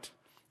right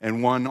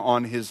and one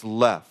on his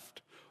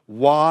left."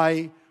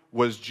 Why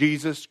was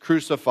Jesus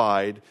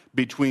crucified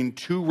between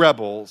two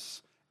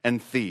rebels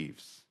and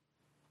thieves?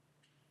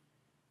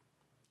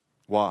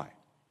 Why?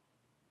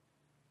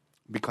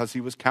 Because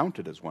he was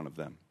counted as one of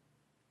them.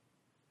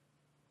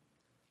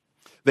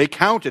 They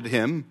counted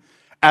him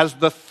as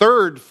the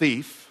third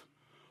thief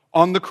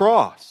on the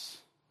cross.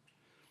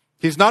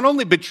 He's not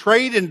only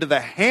betrayed into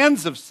the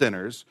hands of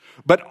sinners,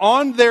 but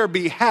on their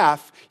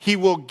behalf, he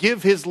will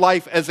give his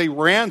life as a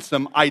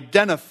ransom,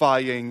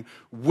 identifying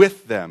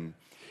with them.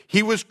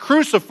 He was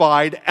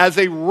crucified as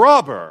a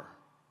robber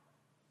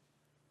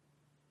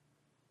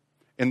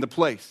in the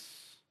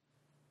place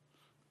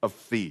of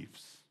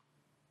thieves,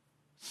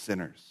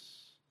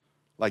 sinners,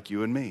 like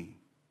you and me.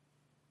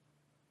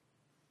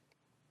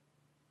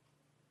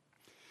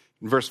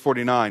 In verse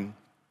 49,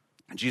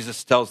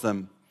 Jesus tells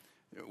them,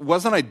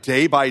 "Wasn't I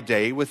day by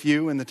day with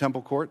you in the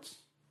temple courts?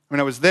 I mean,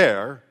 I was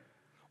there.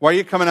 Why are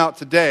you coming out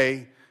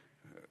today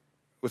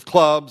with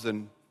clubs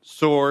and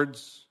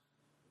swords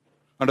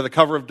under the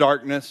cover of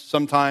darkness,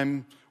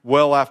 sometime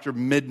well after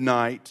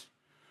midnight,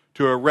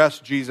 to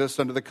arrest Jesus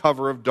under the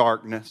cover of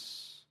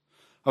darkness?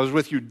 I was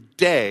with you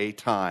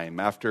daytime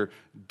after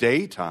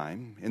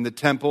daytime in the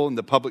temple, in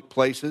the public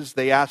places."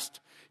 They asked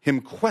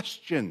him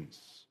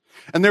questions.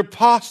 And their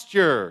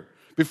posture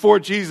before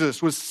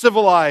Jesus was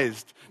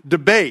civilized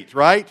debate,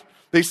 right?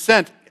 They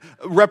sent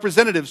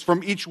representatives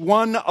from each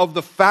one of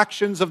the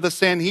factions of the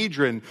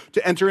Sanhedrin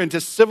to enter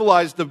into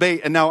civilized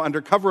debate. And now,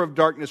 under cover of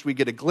darkness, we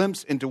get a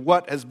glimpse into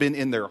what has been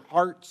in their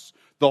hearts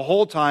the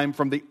whole time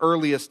from the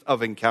earliest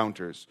of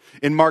encounters.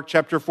 In Mark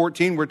chapter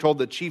 14, we're told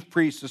that chief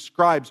priests, the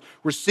scribes,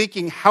 were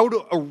seeking how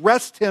to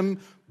arrest him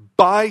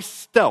by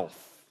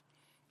stealth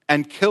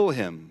and kill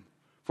him.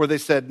 For they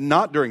said,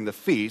 "Not during the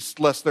feast,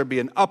 lest there be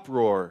an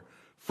uproar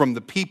from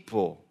the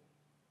people."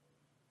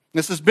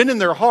 This has been in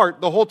their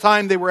heart the whole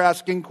time they were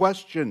asking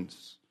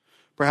questions.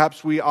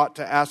 Perhaps we ought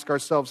to ask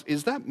ourselves,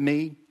 is that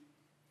me?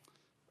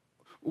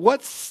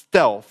 What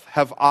stealth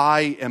have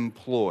I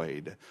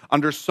employed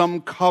under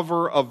some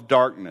cover of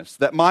darkness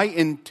that my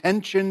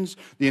intentions,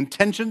 the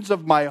intentions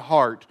of my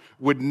heart,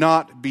 would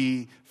not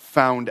be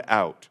found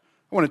out?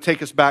 I want to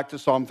take us back to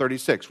Psalm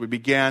 36. We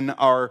began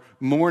our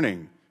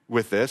morning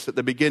with this at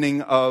the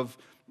beginning of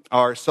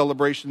our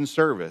celebration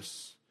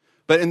service.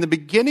 But in the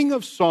beginning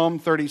of Psalm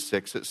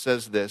 36, it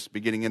says this,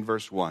 beginning in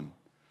verse 1.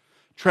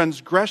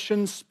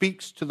 "Transgression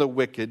speaks to the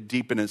wicked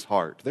deep in his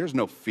heart." There's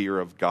no fear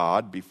of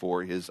God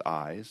before his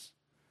eyes.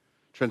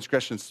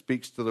 Transgression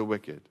speaks to the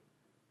wicked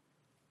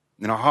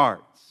in our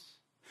hearts.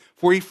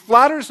 "For he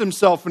flatters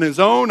himself in his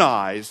own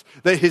eyes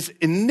that his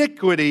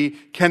iniquity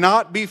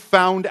cannot be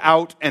found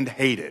out and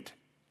hated."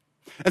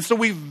 And so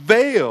we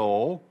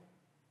veil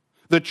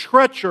the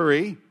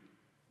treachery,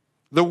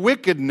 the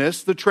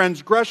wickedness, the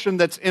transgression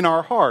that's in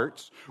our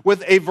hearts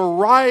with a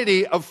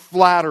variety of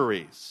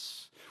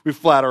flatteries. We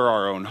flatter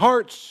our own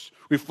hearts.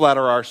 We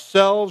flatter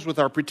ourselves with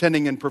our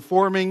pretending and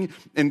performing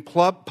in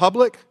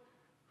public.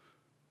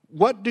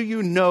 What do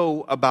you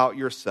know about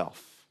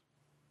yourself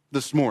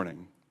this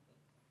morning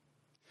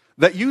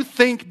that you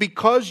think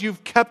because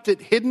you've kept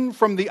it hidden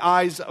from the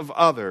eyes of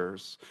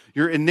others,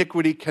 your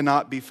iniquity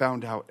cannot be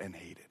found out and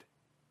hated?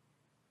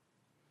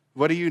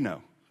 What do you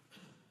know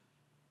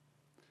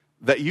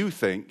that you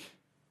think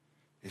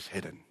is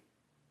hidden?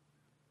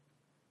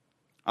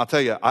 I'll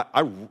tell you,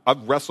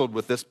 I've wrestled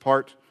with this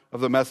part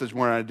of the message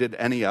more than I did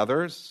any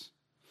others.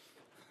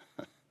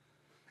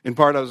 In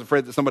part, I was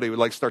afraid that somebody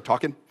would start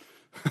talking.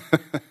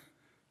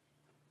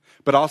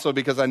 But also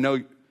because I know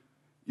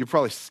you're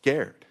probably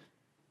scared.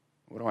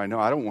 What do I know?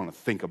 I don't want to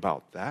think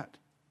about that.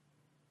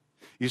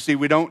 You see,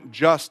 we don't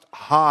just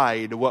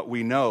hide what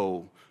we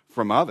know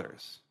from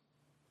others.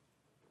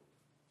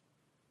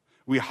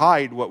 We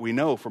hide what we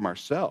know from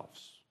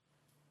ourselves.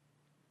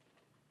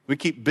 We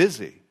keep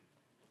busy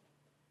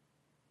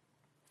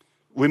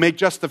We make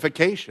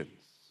justifications.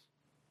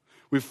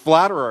 We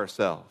flatter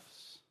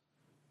ourselves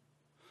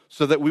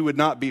so that we would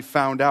not be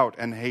found out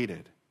and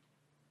hated.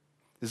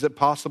 Is it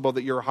possible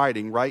that you're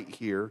hiding right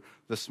here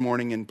this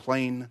morning in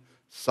plain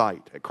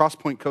sight? At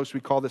Crosspoint Coast, we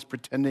call this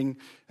pretending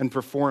and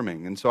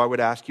performing. And so I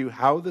would ask you,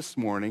 how this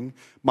morning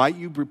might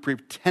you be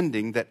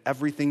pretending that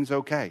everything's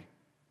okay?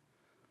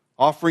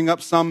 Offering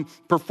up some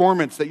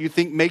performance that you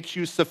think makes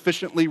you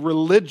sufficiently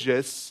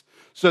religious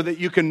so that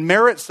you can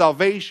merit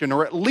salvation,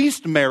 or at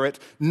least merit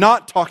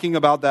not talking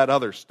about that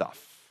other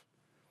stuff.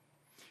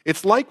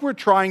 It's like we're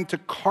trying to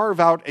carve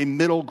out a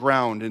middle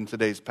ground in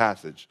today's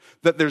passage.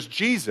 That there's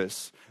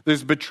Jesus,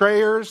 there's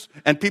betrayers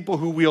and people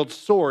who wield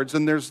swords,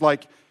 and there's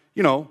the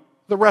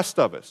rest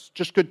of us,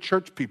 just good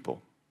church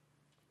people.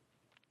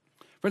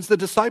 Friends, the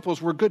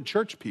disciples were good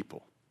church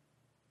people.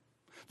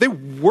 They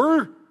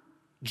were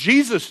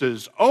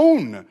Jesus'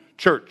 own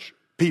church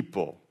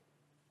people.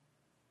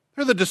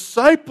 They're the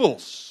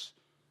disciples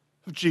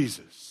of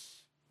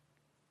Jesus.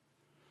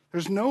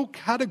 There's no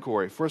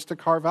category for us to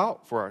carve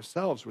out for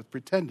ourselves with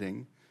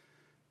pretending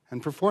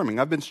and performing.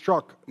 I've been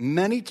struck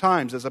many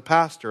times as a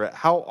pastor at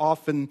how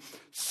often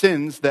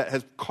sins that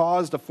have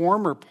caused a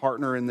former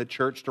partner in the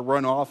church to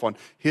run off on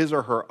his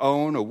or her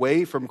own,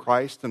 away from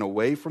Christ and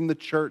away from the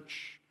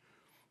church,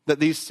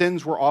 that these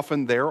sins were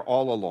often there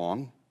all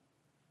along.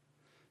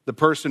 The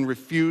person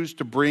refused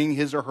to bring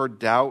his or her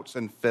doubts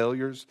and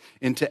failures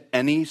into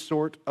any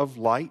sort of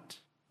light.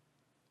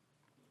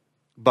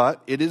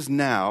 But it is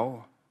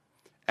now,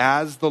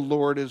 as the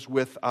Lord is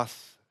with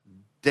us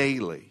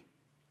daily,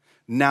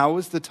 now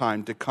is the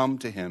time to come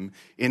to him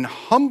in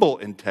humble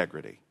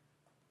integrity,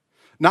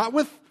 not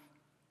with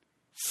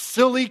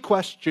silly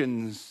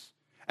questions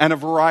and a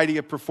variety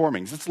of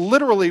performings. It's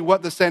literally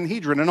what the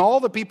Sanhedrin and all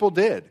the people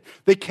did.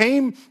 They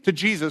came to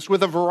Jesus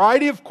with a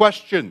variety of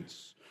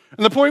questions.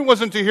 And the point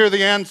wasn't to hear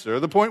the answer.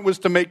 The point was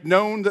to make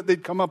known that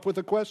they'd come up with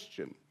a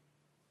question.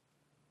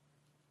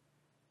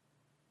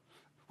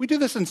 We do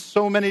this in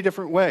so many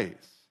different ways.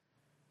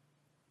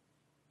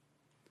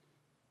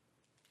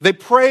 They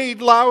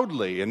prayed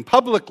loudly and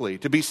publicly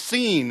to be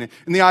seen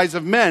in the eyes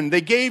of men.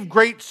 They gave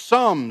great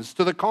sums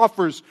to the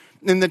coffers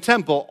in the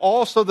temple,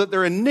 all so that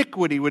their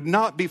iniquity would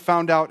not be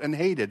found out and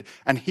hated.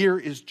 And here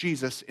is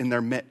Jesus in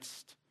their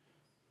midst.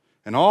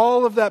 And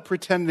all of that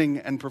pretending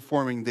and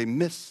performing, they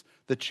miss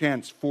the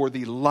chance for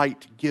the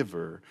light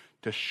giver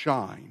to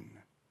shine.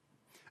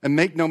 And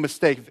make no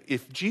mistake,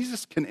 if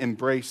Jesus can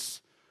embrace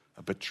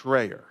a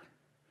betrayer,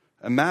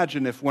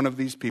 imagine if one of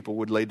these people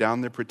would lay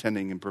down their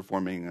pretending and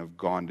performing and have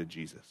gone to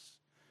Jesus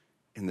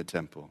in the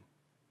temple.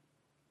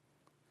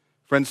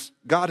 Friends,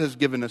 God has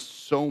given us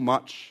so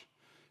much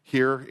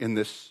here in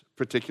this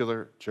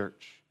particular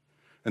church,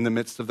 in the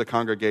midst of the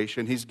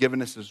congregation. He's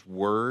given us His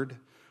Word,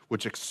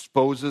 which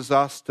exposes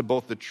us to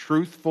both the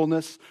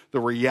truthfulness,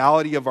 the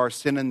reality of our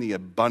sin, and the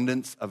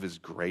abundance of His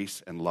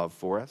grace and love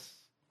for us.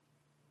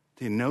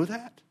 Do you know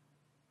that?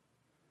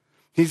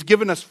 He's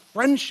given us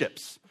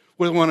friendships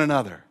with one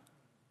another.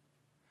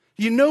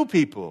 You know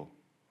people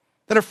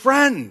that are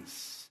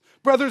friends,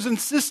 brothers and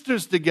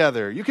sisters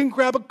together. You can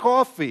grab a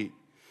coffee.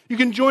 You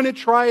can join a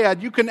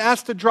triad. You can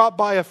ask to drop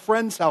by a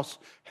friend's house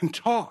and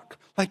talk,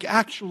 like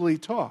actually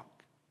talk.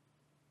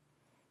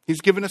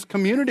 He's given us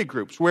community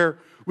groups where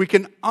we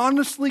can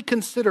honestly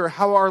consider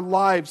how our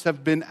lives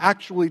have been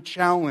actually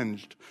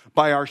challenged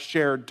by our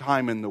shared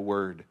time in the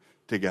Word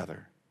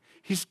together.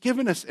 He's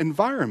given us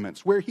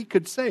environments where He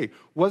could say,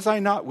 was I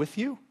not with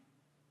you?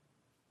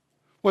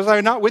 Was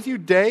I not with you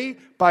day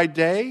by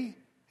day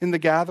in the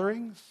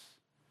gatherings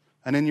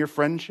and in your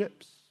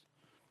friendships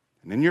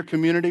and in your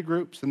community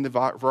groups and the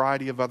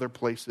variety of other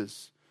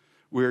places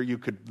where you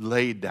could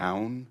lay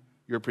down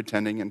your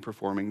pretending and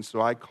performing?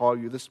 So I call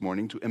you this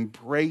morning to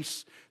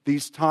embrace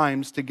these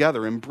times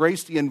together.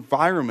 Embrace the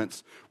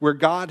environments where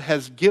God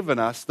has given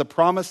us the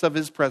promise of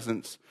His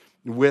presence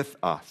with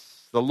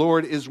us. The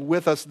Lord is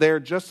with us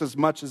there just as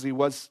much as He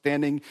was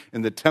standing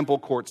in the temple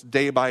courts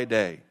day by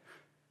day,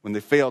 when they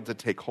failed to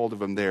take hold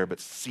of Him there, but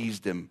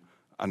seized Him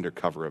under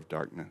cover of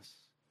darkness.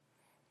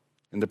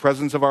 In the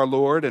presence of our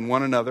Lord and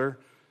one another,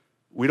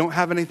 we don't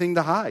have anything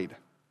to hide.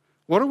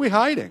 What are we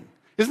hiding?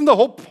 Isn't the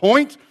whole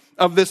point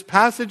of this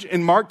passage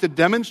in Mark to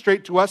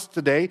demonstrate to us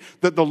today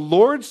that the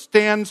Lord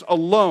stands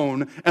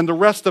alone and the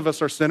rest of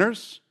us are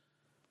sinners?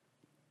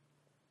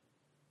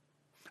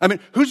 I mean,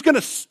 who's going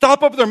to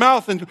stop up their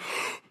mouth and,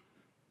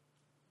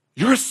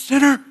 you're a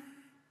sinner?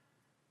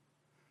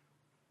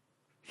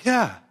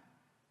 Yeah.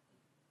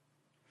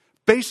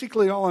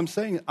 Basically, all I'm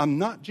saying is, I'm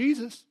not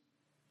Jesus.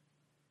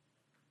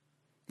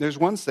 There's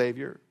one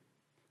Savior.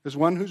 There's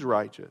one who's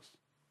righteous.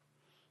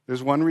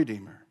 There's one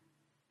Redeemer.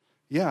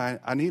 Yeah,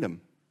 I need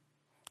Him.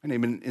 I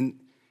need Him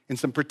in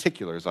some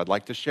particulars I'd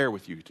like to share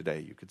with you today,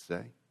 you could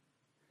say.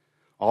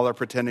 All our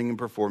pretending and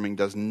performing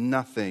does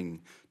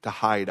nothing to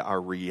hide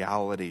our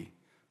reality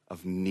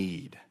of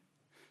need.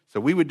 So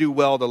we would do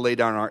well to lay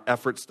down our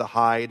efforts to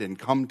hide and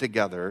come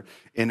together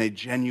in a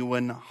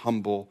genuine,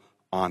 humble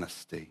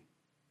honesty.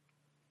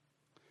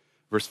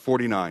 Verse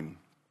 49,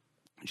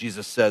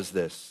 Jesus says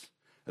this,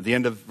 At the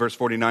end of verse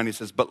 49, he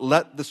says, "But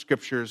let the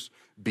scriptures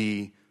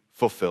be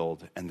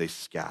fulfilled," and they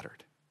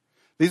scattered.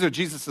 These are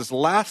Jesus'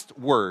 last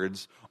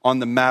words on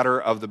the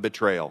matter of the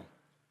betrayal.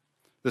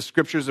 The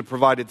scriptures have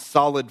provided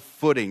solid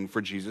footing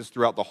for Jesus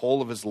throughout the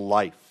whole of his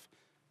life.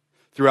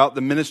 Throughout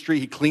the ministry,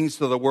 he clings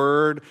to the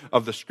word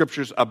of the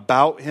scriptures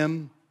about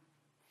him.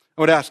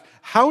 I would ask,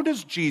 how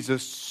does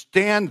Jesus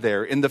stand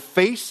there in the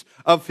face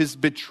of his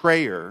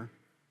betrayer,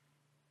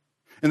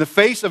 in the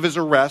face of his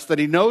arrest that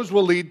he knows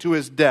will lead to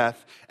his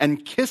death,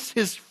 and kiss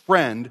his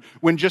friend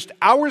when just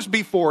hours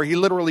before he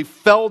literally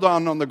fell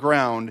down on the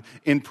ground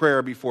in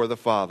prayer before the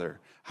Father?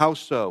 How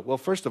so? Well,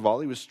 first of all,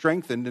 he was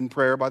strengthened in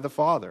prayer by the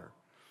Father.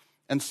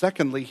 And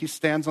secondly, he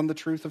stands on the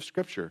truth of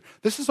Scripture.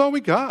 This is all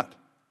we got,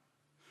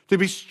 to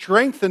be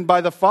strengthened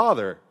by the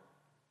Father.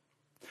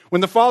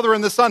 When the Father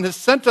and the Son has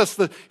sent us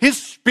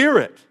his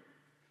Spirit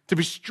to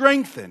be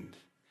strengthened,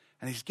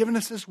 and he's given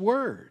us his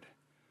word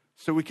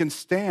so we can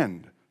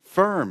stand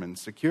firm and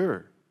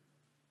secure.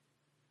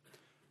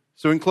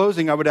 So in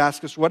closing, I would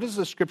ask us, what does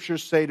the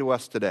Scriptures say to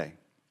us today?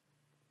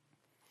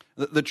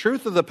 The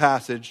truth of the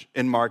passage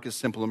in Mark is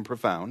simple and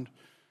profound.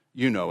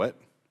 You know it.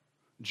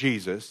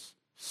 Jesus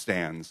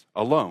stands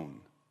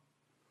alone.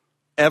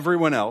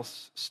 Everyone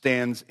else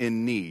stands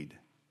in need.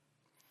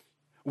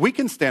 We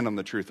can stand on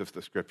the truth of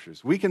the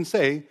Scriptures. We can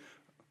say,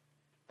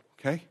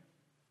 okay,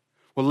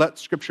 well, let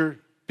Scripture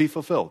be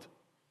fulfilled.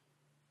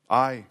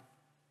 I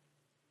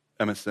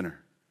am a sinner.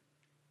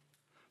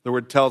 The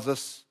word tells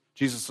us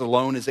Jesus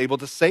alone is able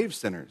to save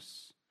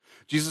sinners.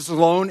 Jesus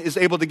alone is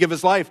able to give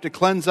his life to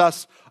cleanse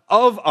us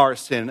of our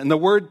sin. And the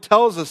word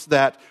tells us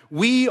that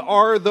we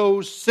are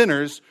those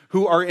sinners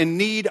who are in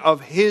need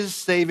of his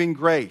saving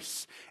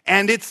grace.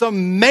 And it's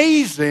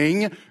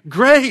amazing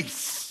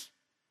grace.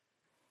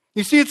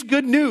 You see, it's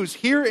good news.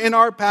 Here in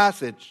our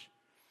passage,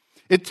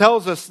 it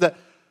tells us that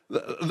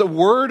the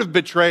word of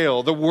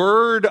betrayal, the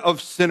word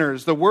of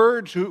sinners, the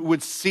word who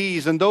would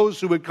seize and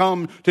those who would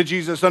come to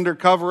Jesus under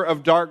cover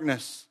of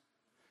darkness,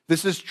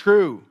 this is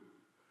true.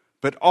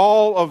 But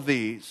all of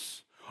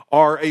these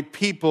are a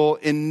people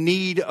in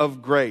need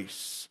of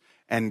grace,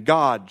 and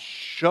God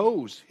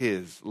shows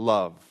his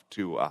love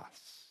to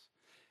us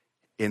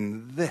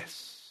in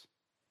this.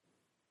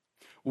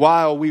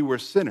 While we were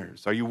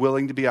sinners, are you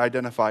willing to be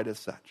identified as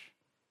such?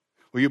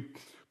 Will you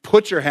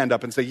put your hand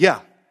up and say, yeah,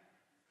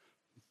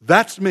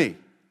 that's me?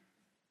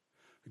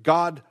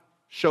 God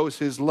shows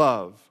his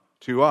love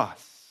to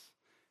us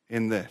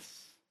in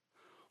this.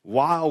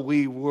 While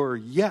we were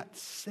yet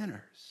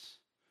sinners,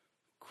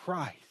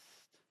 Christ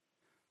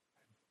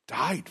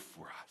died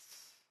for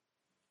us.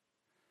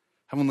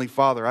 Heavenly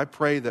Father, I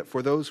pray that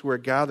for those who are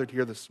gathered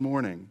here this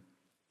morning,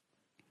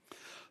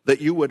 that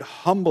you would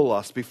humble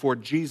us before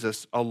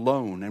Jesus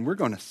alone. And we're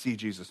going to see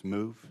Jesus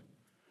move.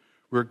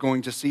 We're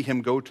going to see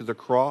him go to the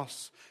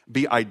cross,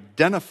 be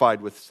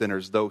identified with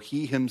sinners, though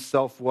he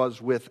himself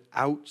was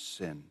without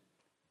sin.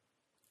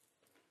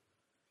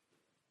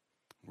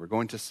 We're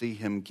going to see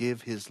him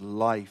give his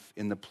life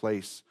in the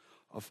place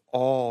of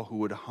all who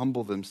would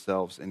humble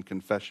themselves in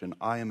confession.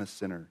 I am a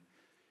sinner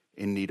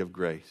in need of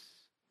grace.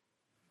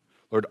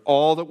 Lord,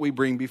 all that we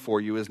bring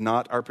before you is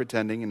not our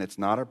pretending and it's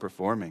not our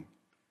performing.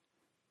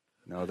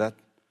 No,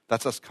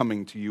 that's us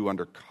coming to you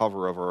under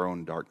cover of our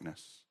own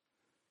darkness.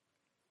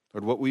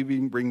 Lord, what we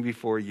bring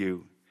before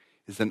you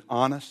is an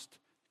honest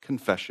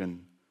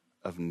confession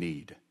of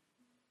need.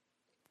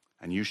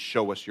 And you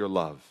show us your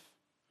love.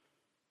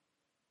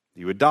 That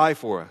you would die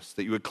for us,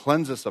 that you would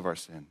cleanse us of our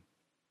sin.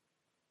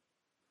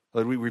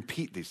 Lord, we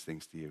repeat these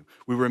things to you.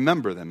 We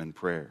remember them in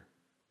prayer.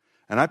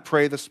 And I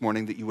pray this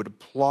morning that you would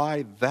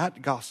apply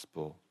that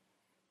gospel,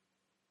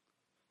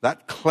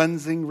 that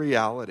cleansing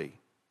reality,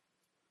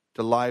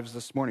 to lives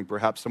this morning.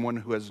 Perhaps someone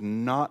who has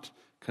not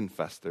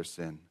confessed their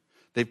sin.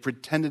 They've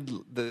pretended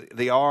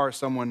they are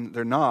someone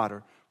they're not,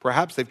 or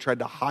perhaps they've tried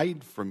to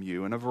hide from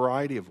you in a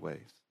variety of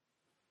ways.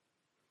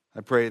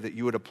 I pray that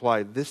you would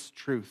apply this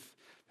truth.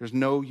 There's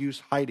no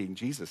use hiding.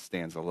 Jesus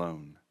stands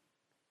alone.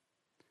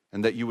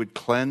 And that you would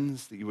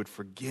cleanse, that you would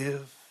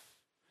forgive,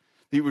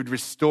 that you would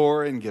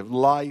restore and give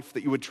life,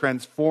 that you would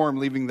transform,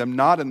 leaving them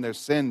not in their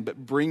sin,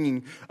 but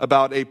bringing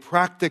about a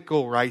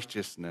practical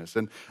righteousness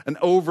and an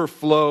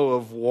overflow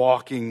of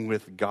walking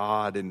with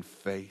God in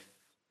faith.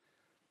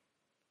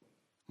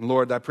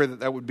 Lord, I pray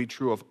that that would be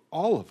true of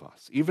all of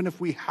us, even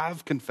if we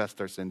have confessed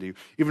our sin to you,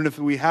 even if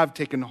we have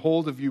taken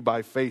hold of you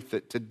by faith,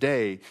 that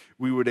today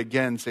we would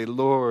again say,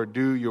 Lord,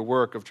 do your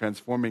work of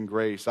transforming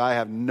grace. I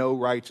have no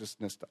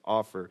righteousness to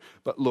offer,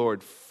 but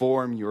Lord,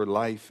 form your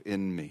life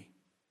in me.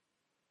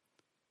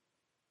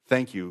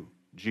 Thank you,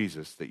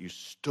 Jesus, that you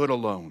stood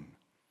alone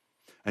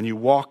and you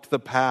walked the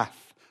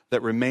path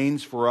that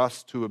remains for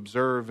us to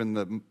observe in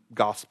the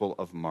Gospel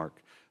of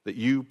Mark, that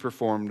you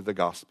performed the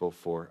gospel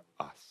for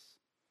us.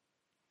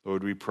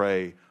 Lord, we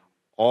pray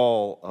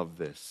all of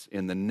this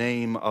in the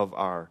name of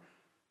our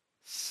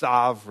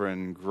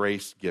sovereign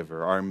grace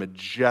giver, our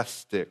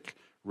majestic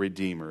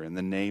Redeemer. In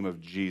the name of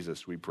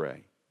Jesus we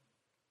pray.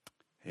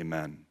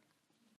 Amen.